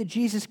believe that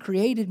Jesus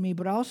created me,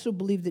 but I also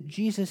believe that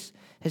Jesus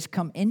has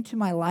come into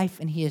my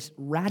life and he has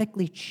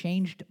radically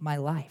changed my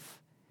life.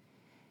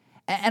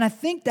 And I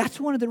think that's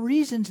one of the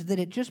reasons that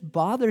it just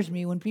bothers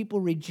me when people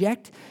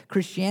reject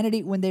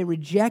Christianity, when they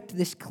reject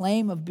this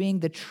claim of being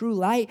the true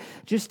light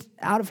just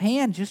out of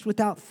hand, just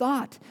without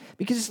thought.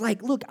 Because it's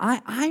like, look,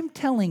 I'm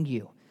telling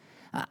you,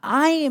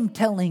 I am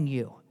telling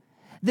you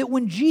that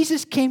when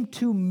Jesus came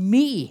to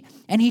me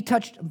and he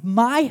touched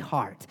my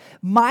heart,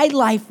 my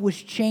life was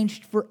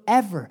changed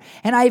forever.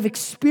 And I have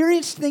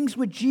experienced things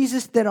with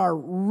Jesus that are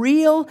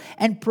real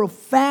and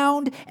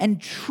profound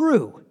and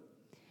true.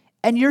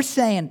 And you're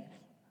saying,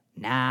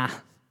 nah,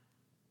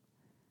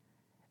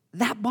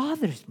 that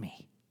bothers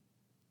me.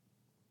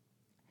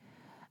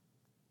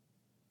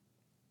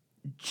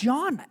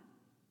 John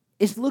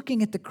is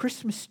looking at the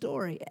Christmas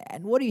story,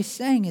 and what he's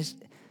saying is,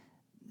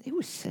 it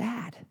was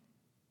sad.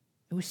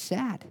 It was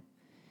sad.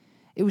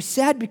 It was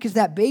sad because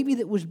that baby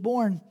that was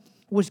born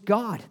was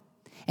God.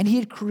 And he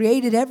had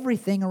created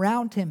everything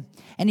around him.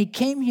 And he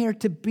came here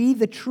to be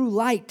the true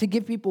light, to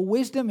give people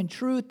wisdom and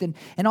truth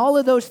and all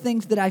of those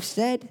things that I've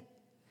said.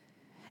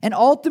 And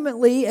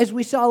ultimately, as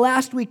we saw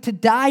last week, to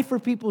die for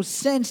people's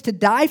sins, to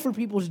die for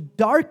people's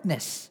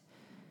darkness.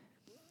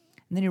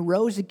 And then he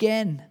rose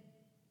again.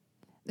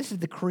 This is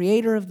the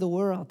creator of the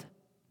world.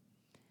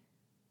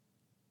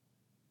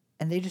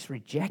 And they just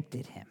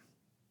rejected him.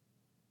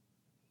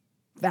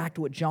 In fact,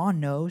 what John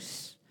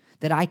knows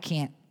that I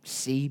can't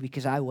see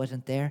because I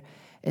wasn't there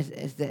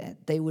is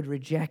that they would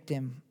reject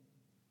him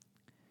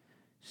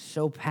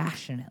so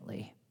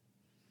passionately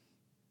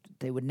that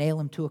they would nail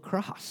him to a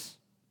cross.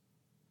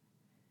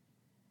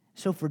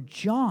 So for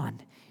John,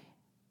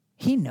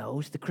 he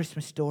knows the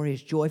Christmas story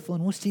is joyful,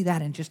 and we'll see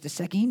that in just a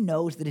second. He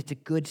knows that it's a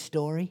good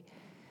story,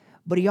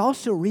 but he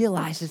also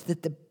realizes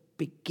that the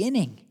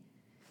beginning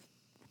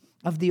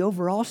of the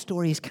overall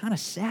story is kind of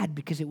sad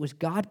because it was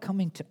God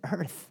coming to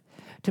earth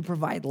to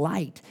provide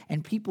light,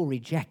 and people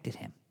rejected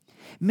him.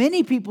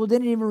 Many people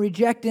didn't even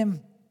reject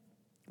him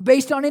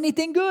based on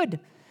anything good.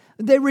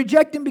 They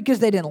rejected him because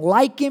they didn't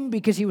like him,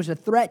 because he was a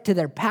threat to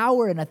their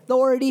power and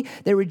authority.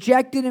 They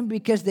rejected him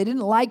because they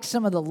didn't like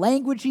some of the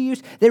language he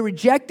used. They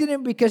rejected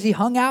him because he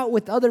hung out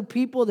with other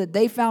people that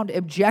they found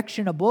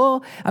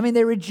objectionable. I mean,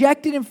 they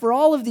rejected him for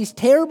all of these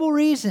terrible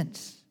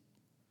reasons.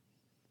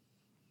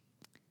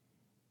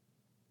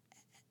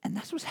 And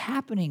that's what's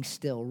happening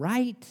still,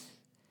 right?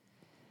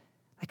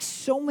 Like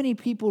so many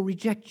people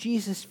reject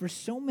Jesus for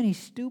so many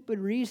stupid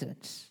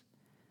reasons.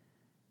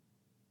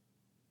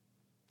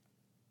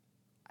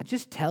 I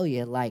just tell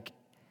you, like,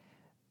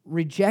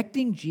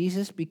 rejecting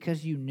Jesus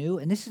because you knew,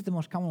 and this is the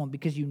most common one,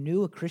 because you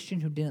knew a Christian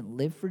who didn't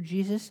live for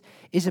Jesus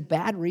is a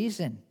bad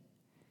reason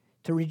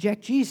to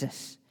reject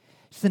Jesus.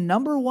 It's the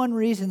number one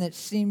reason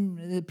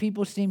that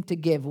people seem to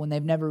give when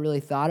they've never really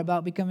thought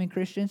about becoming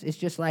Christians. It's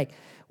just like,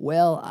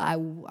 well, I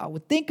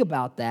would think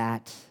about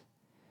that,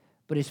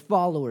 but his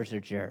followers are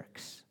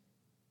jerks.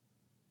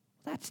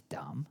 That's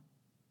dumb.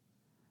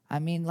 I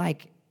mean,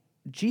 like,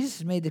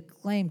 Jesus made the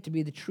claim to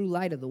be the true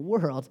light of the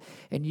world,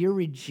 and you're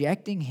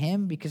rejecting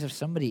him because of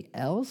somebody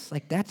else?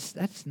 Like, that's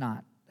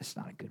not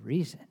a good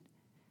reason.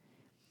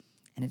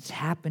 And it's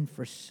happened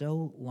for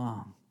so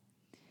long.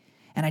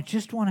 And I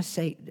just want to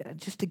say,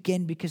 just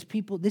again, because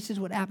people, this is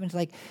what happens.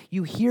 Like,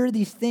 you hear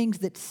these things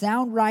that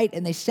sound right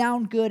and they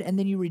sound good, and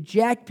then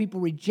people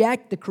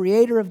reject the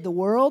creator of the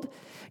world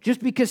just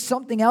because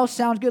something else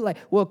sounds good. Like,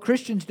 well,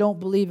 Christians don't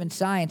believe in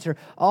science, or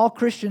all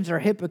Christians are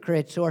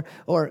hypocrites, or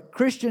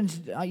Christians,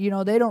 they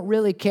don't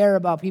really care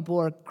about people,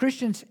 or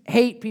Christians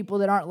hate people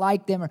that aren't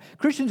like them, or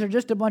Christians are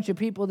just a bunch of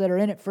people that are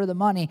in it for the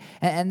money,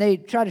 and they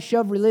try to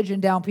shove religion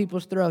down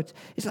people's throats.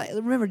 It's like,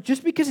 remember,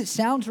 just because it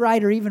sounds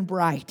right or even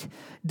bright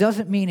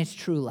doesn't mean it's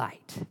true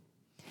light.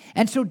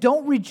 And so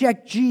don't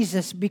reject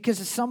Jesus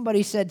because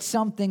somebody said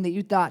something that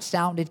you thought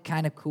sounded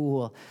kind of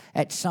cool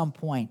at some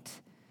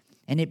point,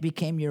 and it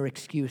became your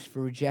excuse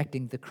for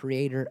rejecting the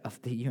creator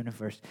of the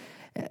universe.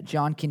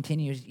 John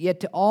continues, yet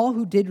to all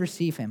who did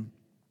receive him,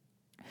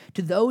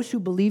 to those who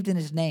believed in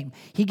his name,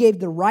 he gave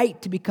the right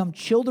to become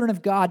children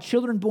of God,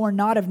 children born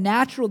not of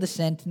natural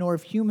descent, nor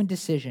of human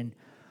decision,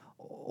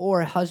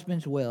 or a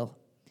husband's will,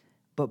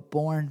 but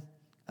born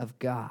of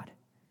God.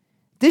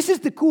 This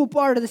is the cool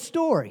part of the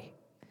story.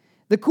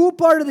 The cool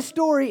part of the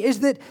story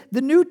is that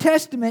the New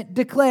Testament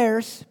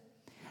declares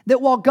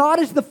that while God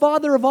is the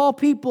Father of all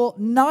people,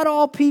 not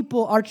all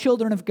people are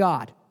children of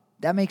God.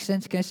 That makes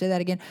sense? Can I say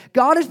that again?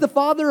 God is the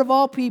Father of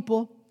all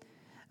people,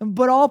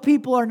 but all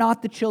people are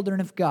not the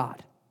children of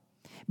God.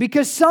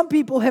 Because some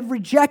people have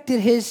rejected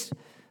His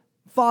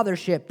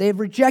fathership. They have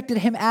rejected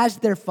Him as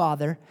their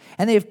Father,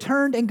 and they have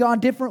turned and gone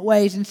different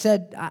ways and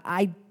said,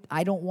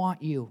 I don't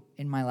want you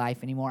in my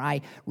life anymore.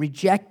 I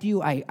reject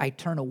you. I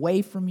turn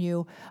away from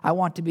you. I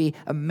want to be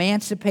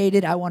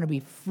emancipated. I want to be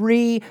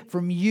free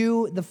from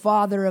you, the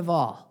Father of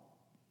all.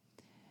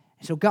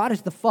 So God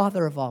is the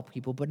Father of all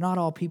people, but not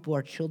all people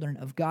are children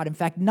of God. In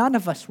fact, none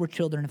of us were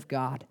children of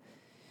God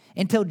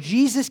until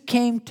Jesus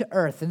came to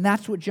earth. And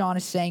that's what John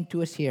is saying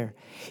to us here.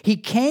 He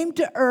came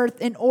to earth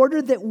in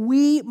order that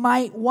we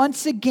might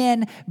once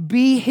again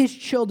be His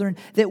children,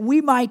 that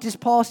we might, as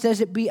Paul says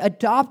it, be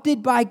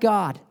adopted by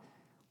God,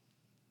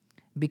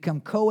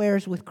 become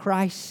co-heirs with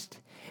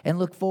Christ, and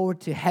look forward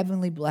to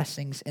heavenly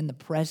blessings in the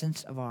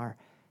presence of our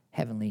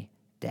heavenly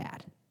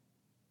Dad.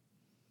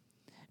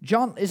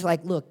 John is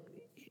like, look,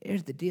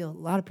 here's the deal. A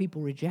lot of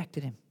people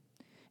rejected Him.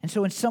 And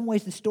so in some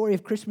ways, the story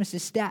of Christmas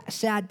is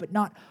sad, but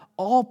not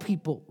all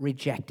people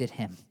rejected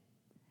Him.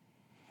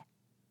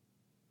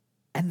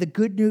 And the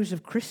good news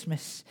of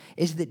Christmas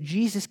is that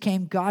Jesus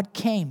came, God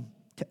came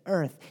to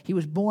earth. He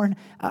was born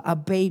a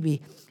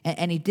baby,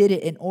 and He did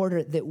it in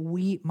order that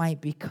we might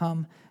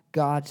become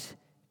God's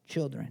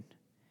children.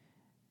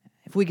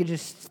 If we could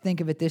just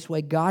think of it this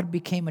way, God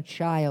became a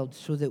child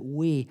so that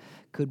we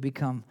could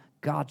become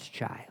God's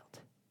child.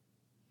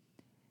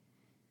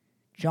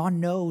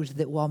 John knows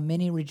that while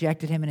many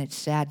rejected Him, and it's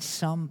sad,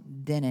 some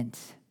didn't.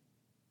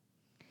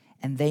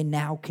 And they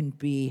now can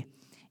be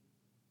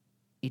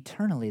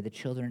eternally the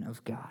children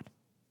of God.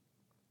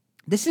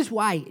 This is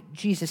why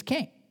Jesus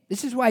came.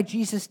 This is why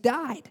Jesus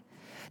died.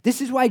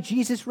 This is why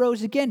Jesus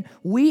rose again.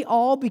 We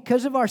all,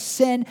 because of our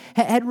sin,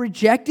 had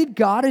rejected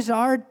God as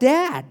our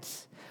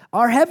dads,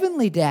 our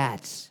heavenly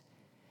dads.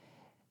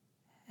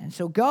 And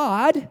so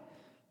God,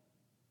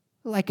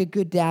 like a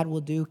good dad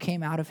will do,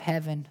 came out of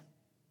heaven,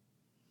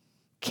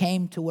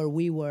 came to where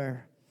we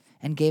were,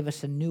 and gave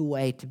us a new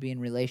way to be in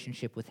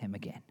relationship with Him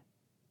again.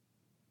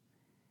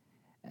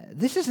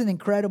 This is an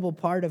incredible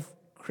part of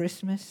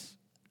Christmas.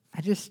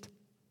 I just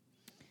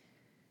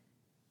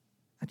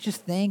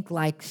think,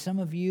 like some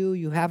of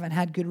you haven't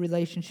had good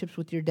relationships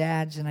with your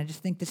dads, and I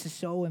just think this is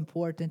so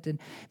important. And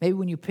maybe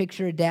when you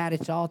picture a dad,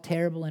 it's all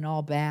terrible and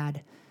all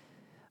bad.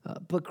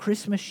 But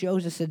Christmas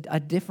shows us a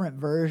different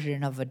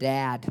version of a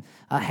dad,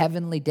 a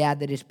heavenly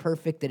dad that is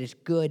perfect, that is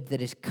good,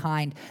 that is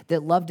kind,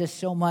 that loved us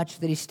so much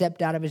that He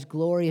stepped out of His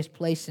glorious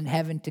place in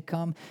heaven to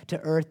come to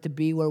earth to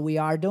be where we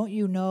are. Don't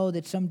you know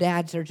that some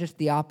dads are just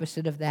the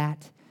opposite of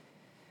that?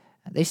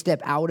 They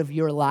step out of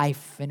your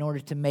life in order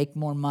to make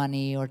more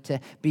money or to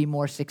be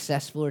more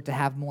successful or to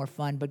have more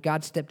fun. But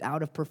God stepped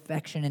out of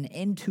perfection and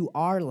into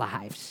our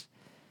lives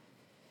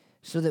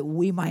so that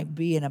we might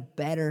be in a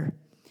better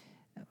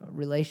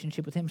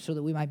relationship with Him, so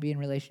that we might be in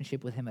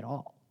relationship with Him at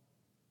all.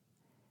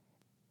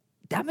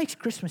 That makes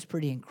Christmas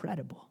pretty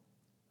incredible.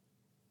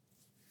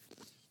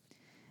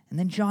 And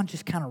then John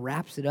just kind of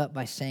wraps it up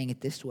by saying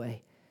it this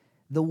way.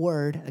 The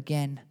Word,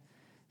 again,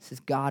 this is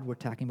God we're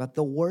talking about.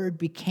 The Word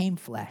became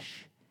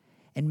flesh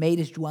and made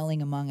His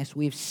dwelling among us.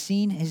 We have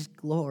seen His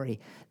glory,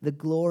 the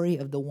glory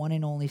of the one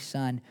and only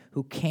Son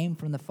who came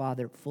from the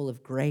Father, full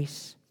of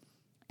grace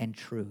and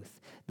truth.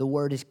 The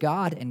Word is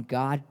God, and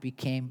God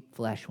became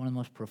flesh. One of the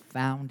most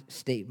profound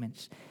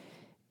statements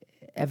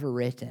ever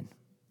written,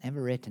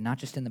 not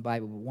just in the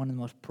Bible, but one of the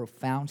most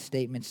profound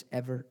statements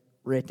ever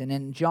written.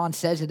 And John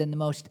says it in the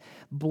most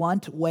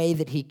blunt way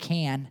that he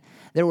can.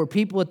 There were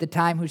people at the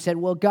time who said,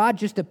 well, God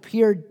just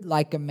appeared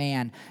like a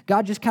man.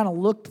 God just kind of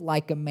looked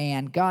like a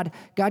man. God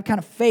kind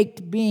of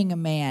faked being a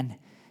man.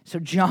 So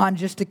John,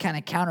 just to kind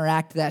of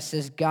counteract that,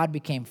 says God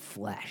became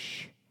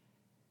flesh.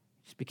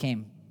 Just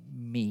became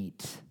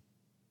meat.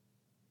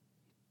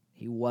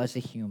 He was a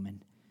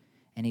human,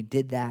 and He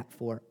did that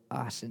for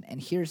us.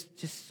 And here's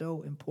just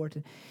so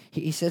important.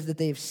 He says that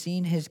they have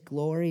seen His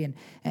glory, and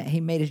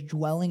He made His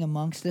dwelling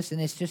amongst us.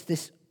 And it's just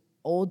this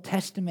Old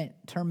Testament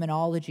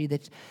terminology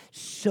that's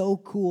so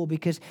cool,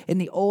 because in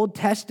the Old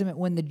Testament,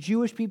 when the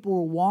Jewish people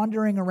were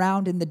wandering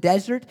around in the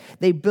desert,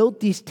 they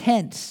built these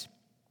tents.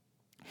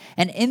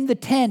 And in the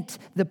tent,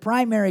 the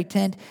primary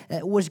tent,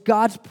 was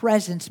God's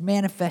presence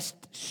manifest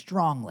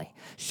strongly.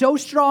 So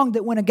strong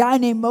that when a guy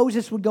named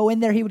Moses would go in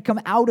there, he would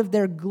come out of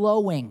there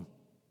glowing.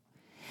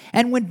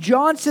 And when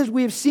John says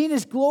we have seen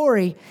His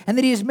glory and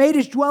that He has made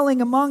His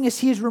dwelling among us,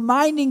 he is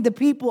reminding the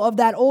people of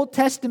that Old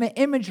Testament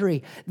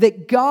imagery,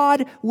 that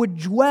God would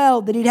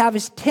dwell, that He'd have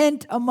His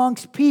tent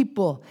amongst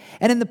people.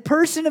 And in the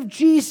person of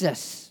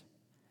Jesus,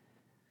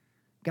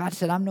 God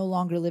said, I'm no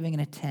longer living in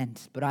a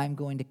tent, but I'm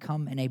going to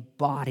come in a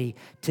body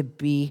to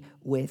be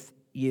with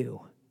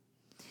you.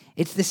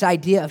 It's this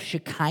idea of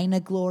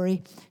Shekinah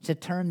glory. It's a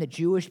term that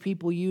Jewish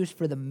people use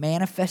for the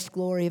manifest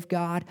glory of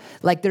God.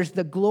 Like there's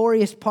the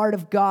glorious part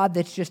of God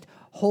that's just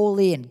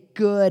holy and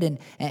good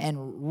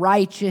and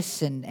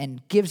righteous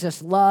and gives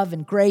us love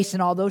and grace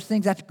and all those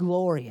things. That's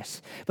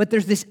glorious. But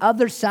there's this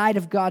other side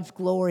of God's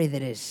glory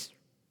that is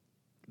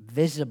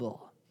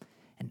visible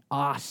and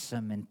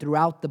awesome, and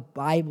throughout the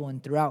Bible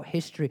and throughout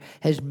history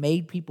has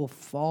made people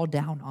fall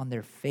down on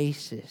their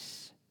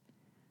faces.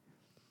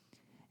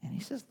 And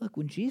he says, look,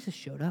 when Jesus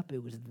showed up,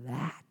 it was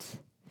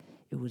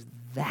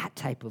that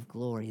type of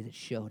glory that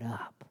showed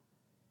up.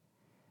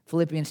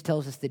 Philippians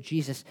tells us that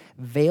Jesus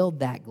veiled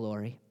that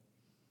glory,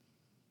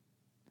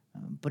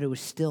 but it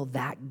was still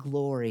that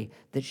glory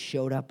that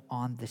showed up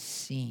on the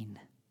scene.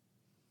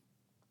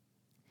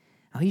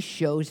 Now, he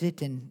shows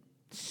it in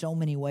so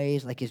many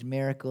ways, like his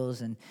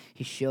miracles, and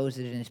he shows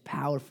it in his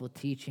powerful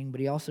teaching, but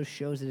he also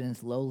shows it in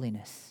his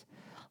lowliness,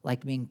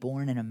 like being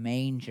born in a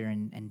manger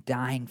and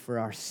dying for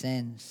our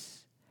sins.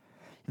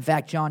 In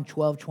fact, John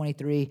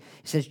 12:23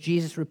 says,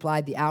 Jesus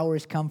replied, the hour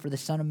has come for the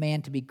Son of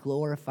Man to be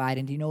glorified.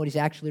 And do you know what he's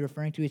actually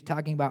referring to? He's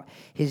talking about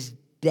his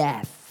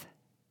death.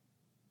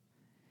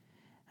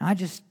 Now, I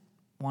just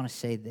want to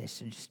say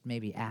this and just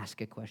maybe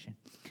ask a question.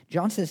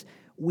 John says,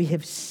 we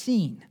have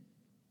seen.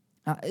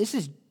 Now, this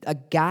is a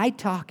guy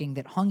talking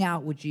that hung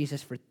out with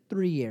Jesus for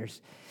 3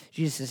 years.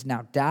 Jesus has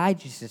now died.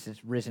 Jesus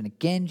has risen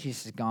again.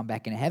 Jesus has gone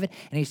back into heaven.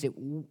 And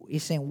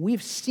he's saying,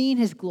 we've seen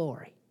his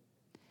glory.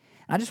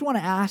 I just want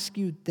to ask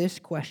you this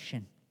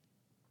question.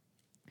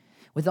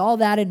 With all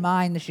that in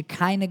mind, the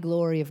Shekinah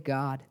glory of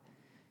God,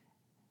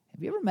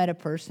 have you ever met a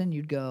person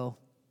you'd go,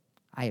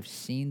 I have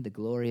seen the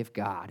glory of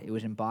God. It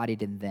was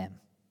embodied in them.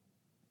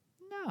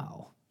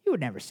 No, you would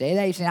never say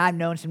that. You say, I've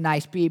known some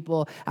nice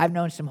people. I've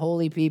known some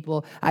holy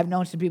people. I've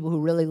known some people who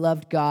really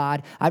loved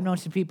God. I've known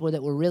some people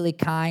that were really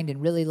kind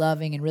and really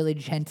loving and really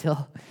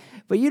gentle.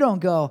 But you don't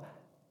go,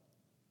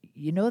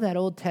 you know that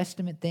Old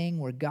Testament thing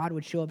where God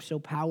would show up so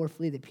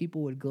powerfully that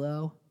people would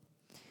glow?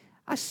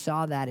 I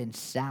saw that in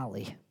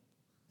Sally.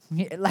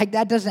 Like,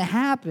 that doesn't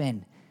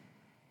happen.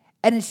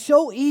 And it's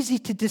so easy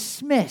to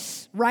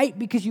dismiss, right?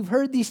 Because you've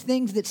heard these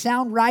things that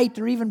sound right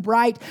or even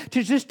bright,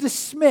 to just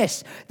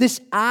dismiss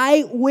this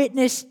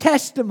eyewitness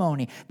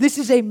testimony. This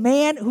is a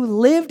man who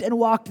lived and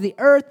walked the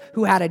earth,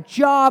 who had a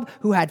job,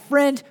 who had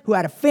friends, who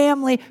had a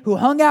family, who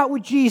hung out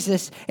with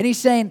Jesus. And he's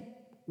saying,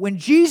 when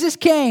Jesus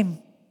came,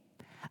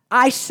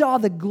 I saw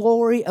the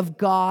glory of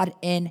God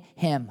in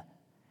him.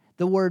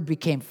 The Word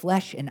became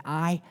flesh, and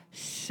I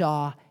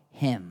saw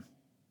him.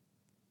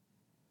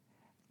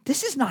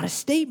 This is not a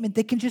statement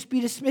that can just be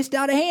dismissed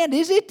out of hand,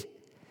 is it?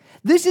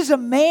 This is a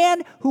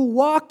man who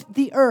walked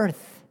the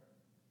earth,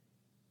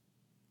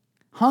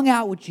 hung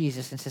out with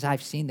Jesus, and says,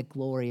 I've seen the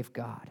glory of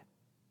God.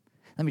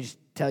 Let me just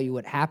tell you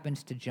what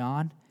happens to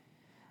John.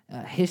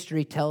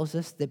 History tells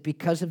us that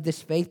because of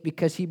this faith,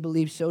 because he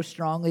believed so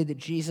strongly that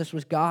Jesus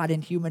was God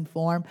in human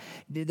form,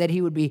 that he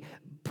would be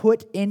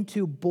put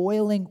into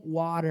boiling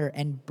water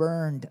and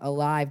burned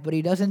alive, but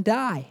he doesn't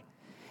die.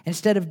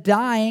 Instead of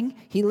dying,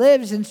 he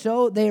lives, and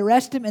so they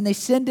arrest him and they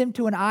send him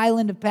to an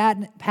island of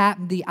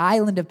the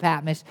island of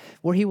Patmos,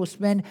 where he will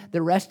spend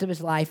the rest of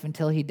his life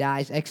until he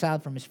dies,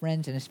 exiled from his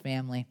friends and his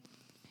family,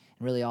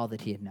 and really all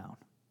that he had known.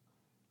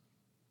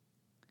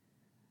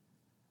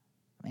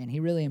 Man,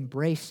 he really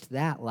embraced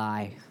that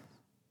lie.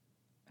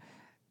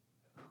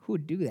 Who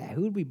would do that?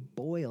 Who would be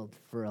boiled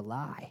for a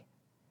lie?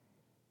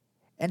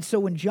 And so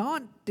when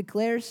John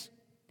declares,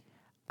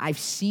 I've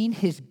seen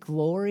his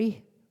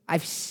glory,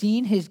 I've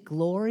seen his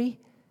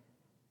glory,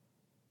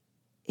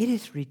 it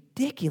is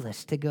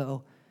ridiculous to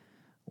go,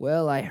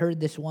 well, I heard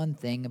this one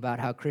thing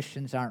about how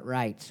Christians aren't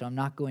right, so I'm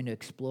not going to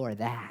explore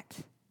that.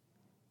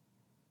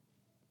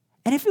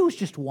 And if it was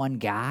just one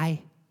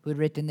guy who had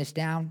written this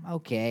down,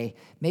 okay,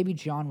 maybe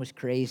John was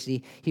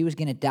crazy. He was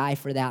going to die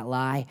for that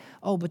lie.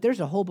 Oh, but there's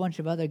a whole bunch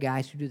of other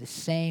guys who do the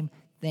same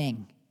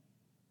thing.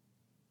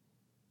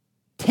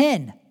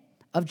 10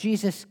 of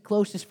Jesus'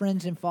 closest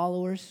friends and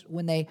followers,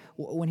 when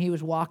he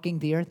was walking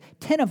the earth,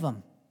 10 of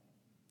them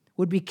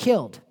would be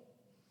killed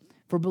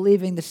for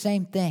believing the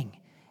same thing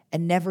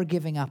and never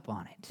giving up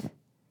on it.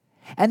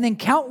 And then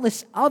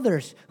countless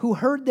others who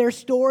heard their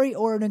story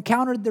or had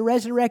encountered the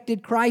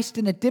resurrected Christ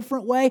in a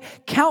different way,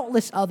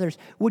 countless others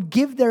would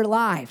give their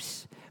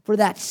lives for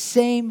that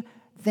same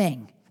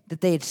thing, that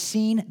they had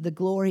seen the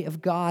glory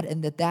of God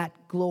and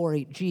that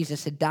glory,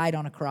 Jesus, had died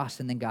on a cross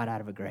and then got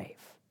out of a grave.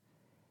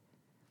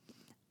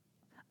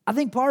 I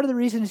think part of the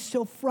reason it's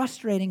so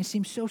frustrating, it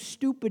seems so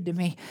stupid to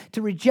me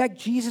to reject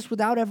Jesus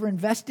without ever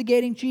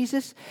investigating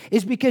Jesus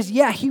is because,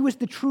 yeah, he was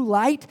the true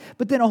light,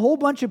 but then a whole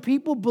bunch of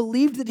people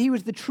believed that he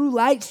was the true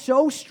light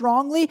so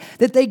strongly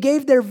that they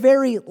gave their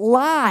very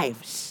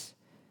lives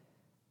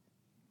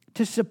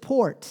to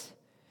support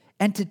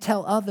and to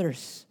tell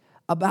others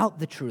about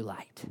the true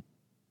light.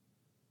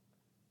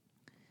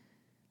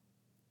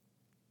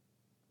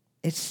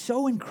 It's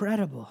so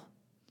incredible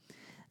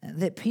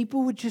that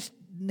people would just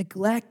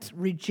neglect,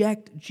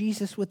 reject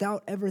Jesus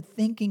without ever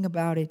thinking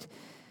about it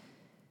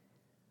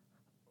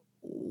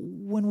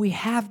when we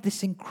have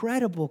this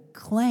incredible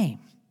claim.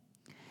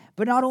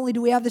 But not only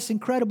do we have this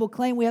incredible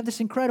claim, we have this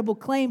incredible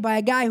claim by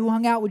a guy who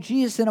hung out with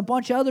Jesus and a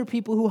bunch of other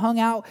people who hung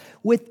out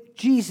with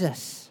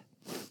Jesus.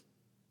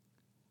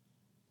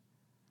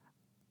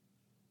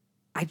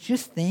 I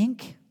just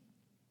think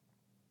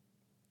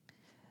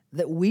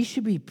that we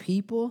should be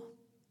people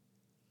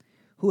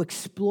who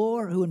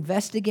explore, who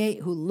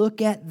investigate, who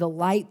look at the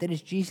light that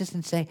is Jesus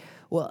and say,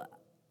 well,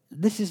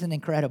 this is an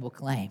incredible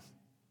claim.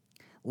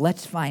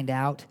 Let's find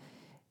out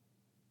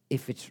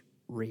if it's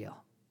real.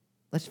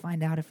 Let's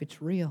find out if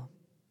it's real.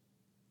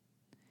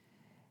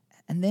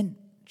 And then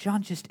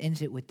John just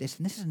ends it with this,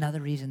 and this is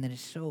another reason that is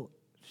so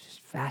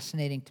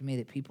fascinating to me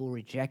that people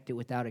reject it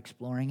without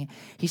exploring it.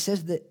 He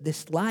says that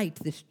this light,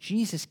 this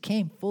Jesus,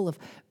 came full of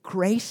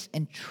grace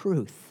and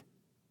truth.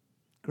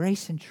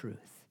 Grace and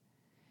truth.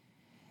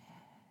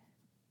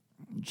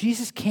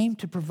 Jesus came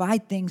to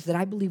provide things that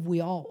I believe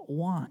we all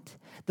want.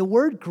 The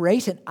word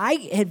grace, and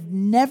I have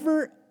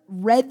never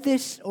read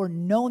this or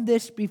known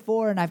this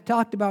before, and I've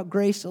talked about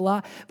grace a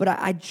lot, but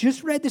I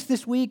just read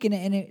this week, and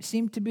it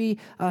seemed to be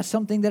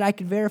something that I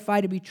could verify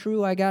to be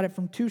true. I got it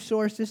from two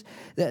sources.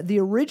 The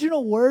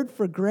original word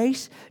for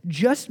grace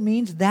just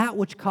means that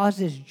which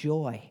causes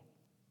joy.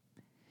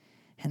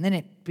 And then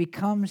it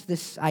becomes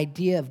this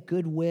idea of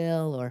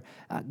goodwill or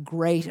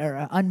grace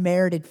or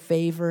unmerited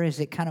favor as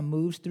it kind of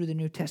moves through the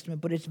New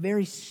Testament. But its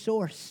very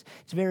source,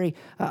 its very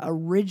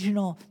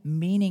original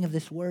meaning of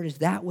this word is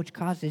that which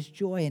causes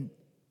joy. And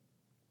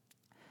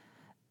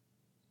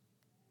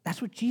that's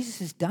what Jesus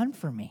has done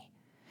for me.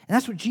 And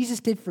that's what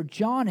Jesus did for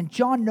John. And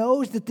John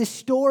knows that this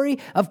story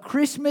of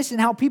Christmas and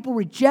how people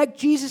reject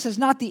Jesus is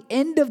not the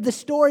end of the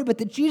story, but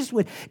that Jesus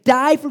would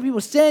die for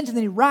people's sins and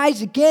then he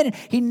rise again. And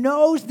he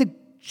knows the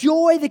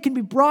joy that can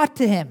be brought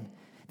to him,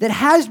 that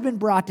has been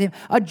brought to him,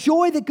 a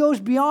joy that goes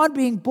beyond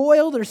being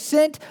boiled or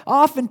sent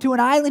off into an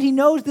island. He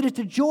knows that it's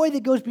a joy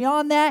that goes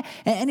beyond that.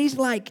 And he's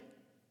like,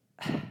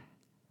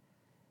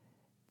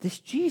 this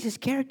Jesus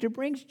character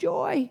brings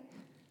joy.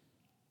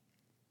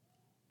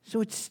 So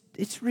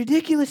it's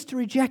ridiculous to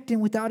reject him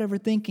without ever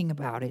thinking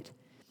about it.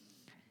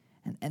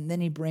 And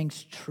then he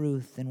brings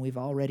truth, and we've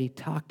already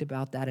talked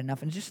about that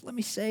enough. And just let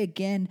me say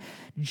again,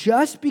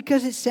 just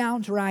because it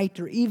sounds right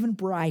or even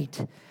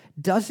bright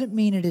doesn't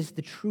mean it is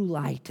the true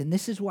light. And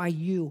this is why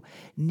you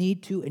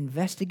need to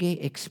investigate,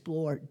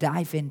 explore,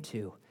 dive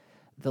into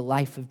the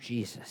life of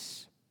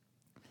Jesus.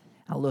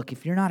 Now look,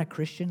 if you're not a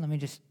Christian, let me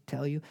just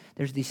tell you,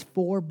 there's these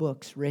 4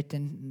 books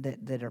written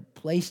that are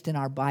placed in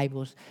our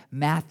Bibles,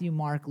 Matthew,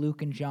 Mark,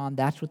 Luke, and John.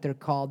 That's what they're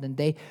called. And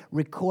they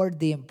record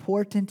the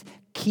important,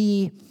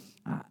 key,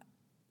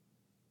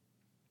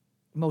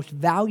 most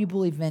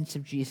valuable events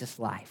of Jesus'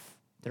 life.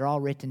 They're all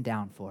written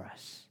down for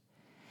us.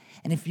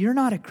 And if you're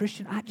not a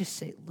Christian, I just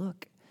say,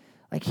 look,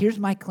 like here's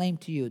my claim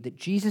to you, that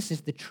Jesus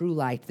is the true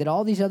light, that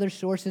all these other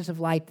sources of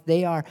light,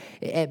 they are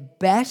at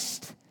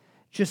best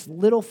just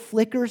little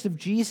flickers of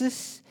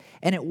Jesus,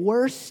 and at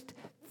worst,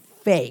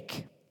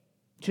 fake,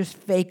 just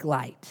fake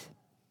light.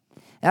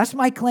 That's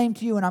my claim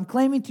to you, and I'm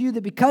claiming to you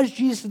that because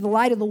Jesus is the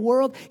light of the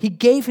world, he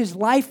gave his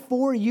life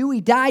for you.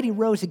 He died, he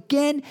rose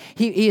again.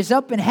 He is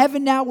up in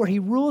heaven now where he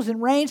rules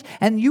and reigns,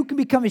 and you can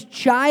become his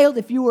child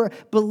if you will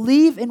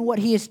believe in what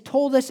he has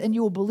told us, and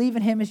you will believe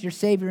in him as your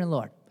Savior and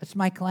Lord. That's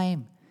my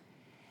claim.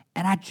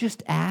 And I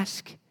just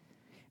ask,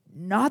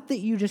 not that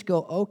you just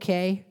go,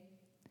 okay,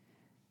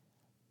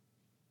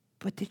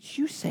 but that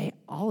you say,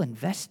 I'll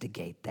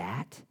investigate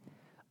that.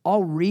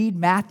 I'll read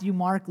Matthew,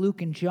 Mark,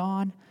 Luke, and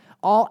John.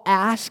 I'll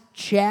ask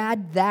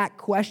Chad that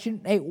question.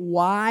 Hey,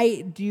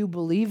 why do you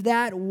believe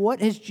that?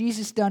 What has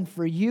Jesus done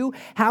for you?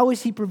 How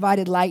has he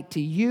provided light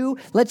to you?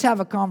 Let's have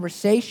a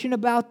conversation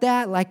about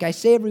that. Like I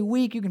say every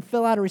week, you can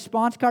fill out a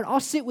response card. I'll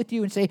sit with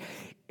you and say,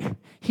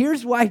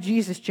 here's why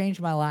Jesus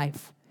changed my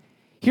life.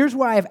 Here's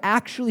where I have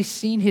actually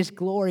seen his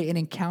glory and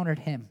encountered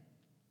him.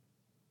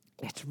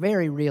 It's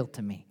very real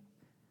to me.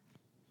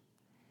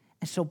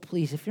 And so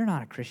please, if you're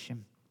not a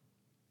Christian,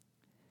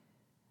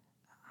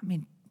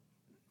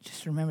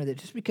 just remember that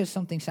just because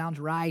something sounds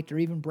right or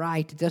even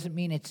bright, it doesn't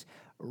mean it's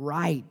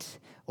right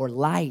or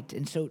light.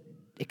 And so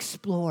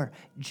explore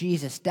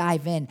Jesus,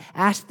 dive in,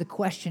 ask the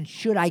question,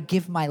 should I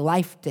give my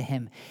life to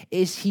him?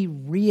 Is he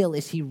real?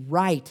 Is he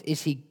right?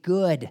 Is he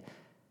good?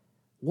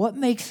 What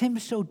makes him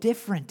so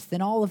different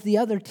than all of the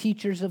other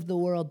teachers of the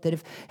world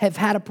that have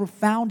had a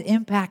profound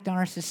impact on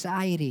our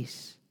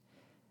societies?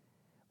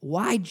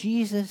 Why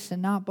Jesus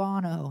and not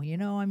Bono?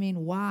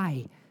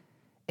 Why?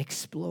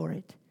 Explore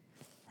it.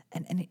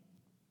 And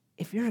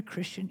if you're a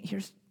Christian,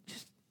 here's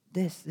just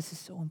this. This is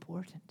so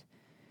important.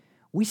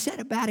 We set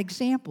a bad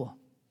example.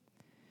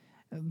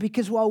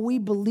 Because while we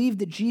believe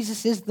that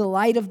Jesus is the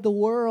light of the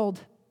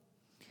world,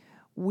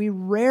 we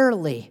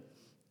rarely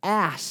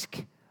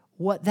ask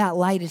what that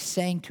light is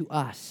saying to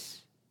us.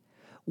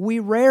 We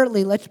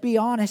rarely, let's be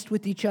honest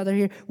with each other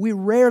here, we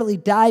rarely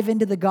dive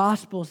into the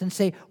Gospels and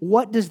say,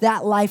 what does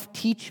that life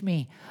teach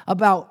me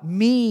about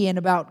me and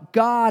about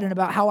God and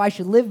about how I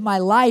should live my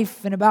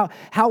life and about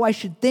how I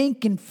should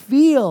think and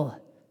feel?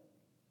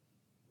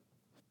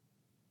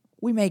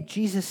 We make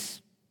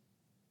Jesus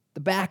the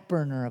back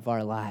burner of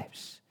our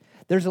lives.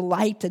 There's a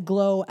light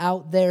aglow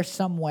out there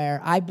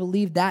somewhere. I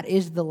believe that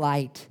is the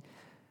light.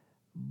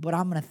 But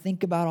I'm going to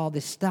think about all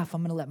this stuff.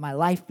 I'm going to let my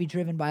life be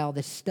driven by all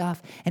this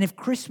stuff. And if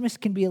Christmas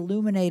can be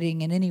illuminating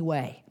in any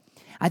way,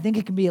 I think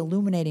it can be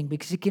illuminating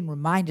because it can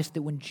remind us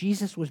that when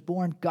Jesus was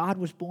born, God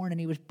was born,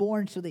 and he was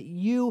born so that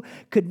you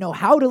could know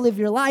how to live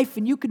your life,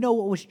 and you could know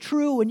what was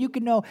true, and you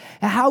could know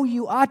how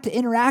you ought to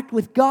interact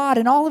with God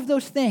and all of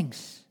those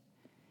things.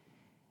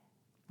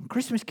 And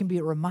Christmas can be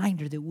a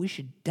reminder that we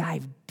should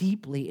dive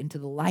deeply into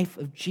the life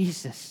of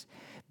Jesus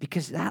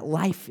because that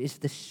life is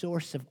the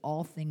source of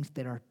all things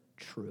that are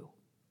true.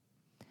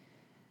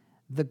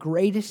 The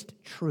greatest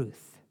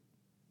truth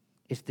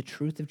is the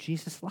truth of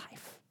Jesus'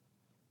 life.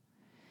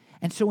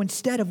 And so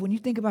instead of, when you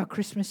think about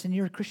Christmas and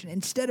you're a Christian,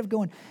 instead of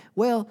going,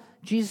 well,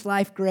 Jesus'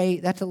 life,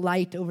 great, that's a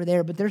light over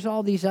there, but there's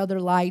all these other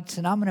lights,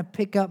 and I'm going to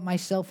pick up my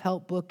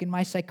self-help book and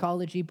my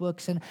psychology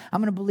books, and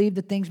I'm going to believe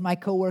the things my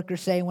coworkers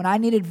say. When I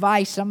need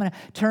advice, I'm going to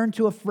turn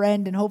to a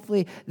friend, and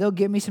hopefully they'll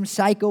give me some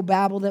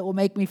psychobabble that will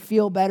make me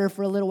feel better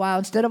for a little while.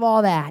 Instead of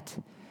all that,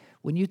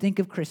 when you think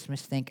of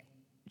Christmas, think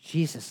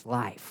Jesus'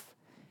 life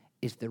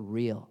is the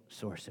real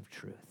source of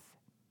truth.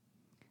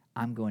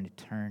 I'm going to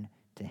turn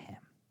to him.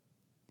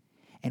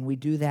 And we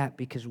do that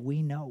because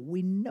we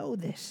know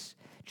this.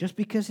 Just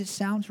because it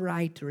sounds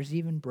right or is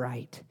even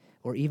bright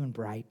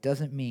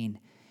doesn't mean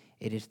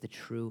it is the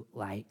true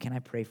light. Can I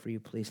pray for you,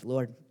 please?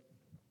 Lord,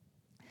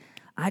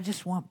 I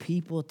just want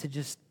people to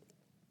just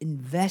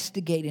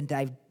investigate and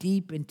dive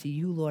deep into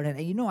you, Lord.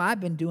 And you know, I've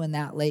been doing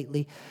that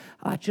lately,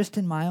 just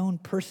in my own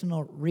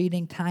personal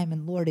reading time.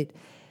 And Lord,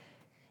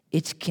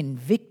 it's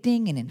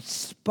convicting and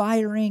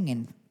inspiring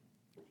and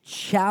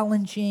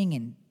challenging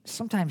and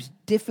sometimes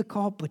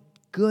difficult, but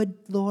good,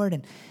 Lord.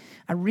 And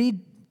I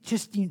read,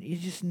 you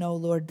just know,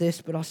 Lord,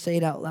 this, but I'll say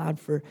it out loud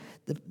for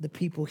the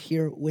people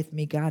here with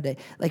me, God.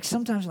 Like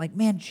sometimes like,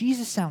 man,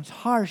 Jesus sounds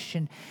harsh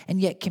and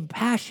yet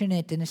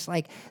compassionate. And it's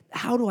like,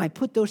 how do I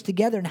put those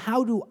together? And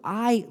how do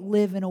I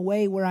live in a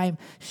way where I'm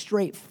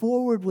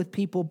straightforward with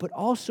people, but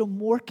also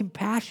more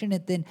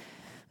compassionate than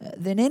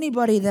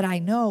anybody that I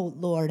know,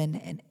 Lord?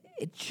 And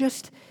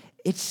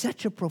it's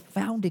such a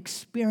profound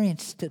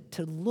experience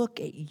to look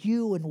at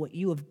you and what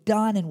you have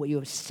done and what you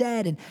have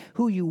said and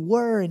who you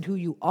were and who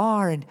you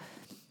are. And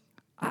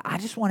I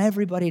just want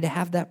everybody to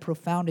have that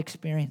profound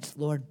experience,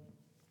 Lord.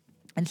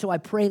 And so I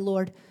pray,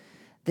 Lord,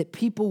 that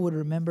people would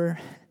remember,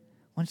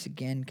 once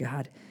again,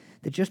 God,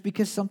 that just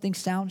because something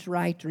sounds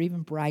right or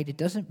even bright, it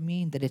doesn't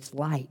mean that it's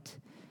light,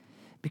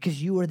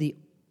 because you are the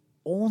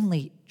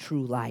only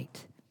true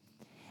light.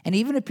 And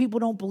even if people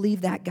don't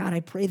believe that, God,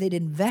 I pray they'd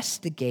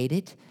investigate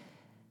it.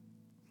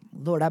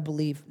 Lord, I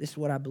believe, this is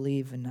what I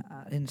believe, and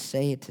I didn't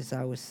say it as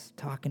I was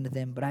talking to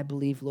them, but I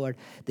believe, Lord,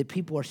 that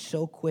people are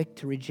so quick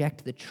to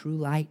reject the true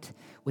light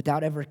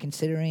without ever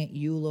considering it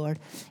you, Lord.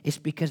 It's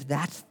because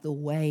that's the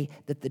way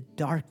that the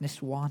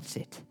darkness wants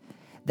it.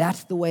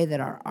 That's the way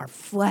that our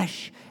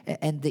flesh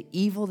and the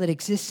evil that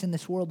exists in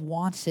this world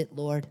wants it,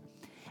 Lord.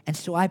 And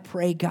so I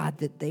pray, God,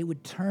 that they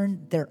would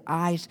turn their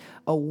eyes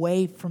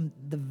away from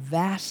the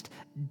vast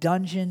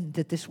dungeon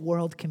that this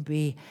world can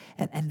be,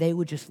 and they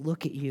would just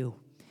look at you,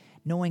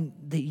 knowing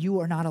that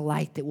you are not a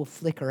light that will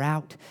flicker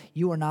out.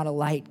 You are not a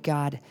light,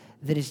 God,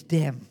 that is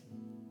dim,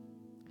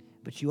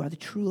 but you are the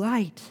true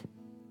light.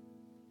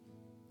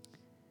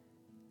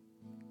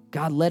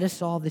 God, let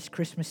us all this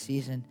Christmas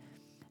season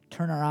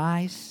turn our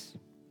eyes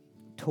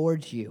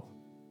towards you.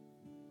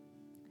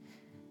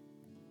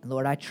 And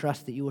Lord, I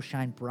trust that you will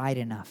shine bright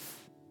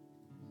enough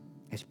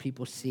as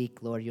people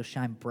seek, Lord, you'll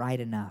shine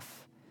bright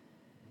enough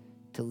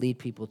to lead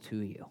people to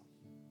you.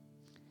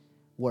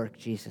 Work,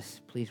 Jesus,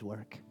 please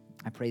work.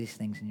 I pray these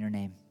things in your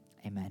name.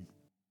 Amen.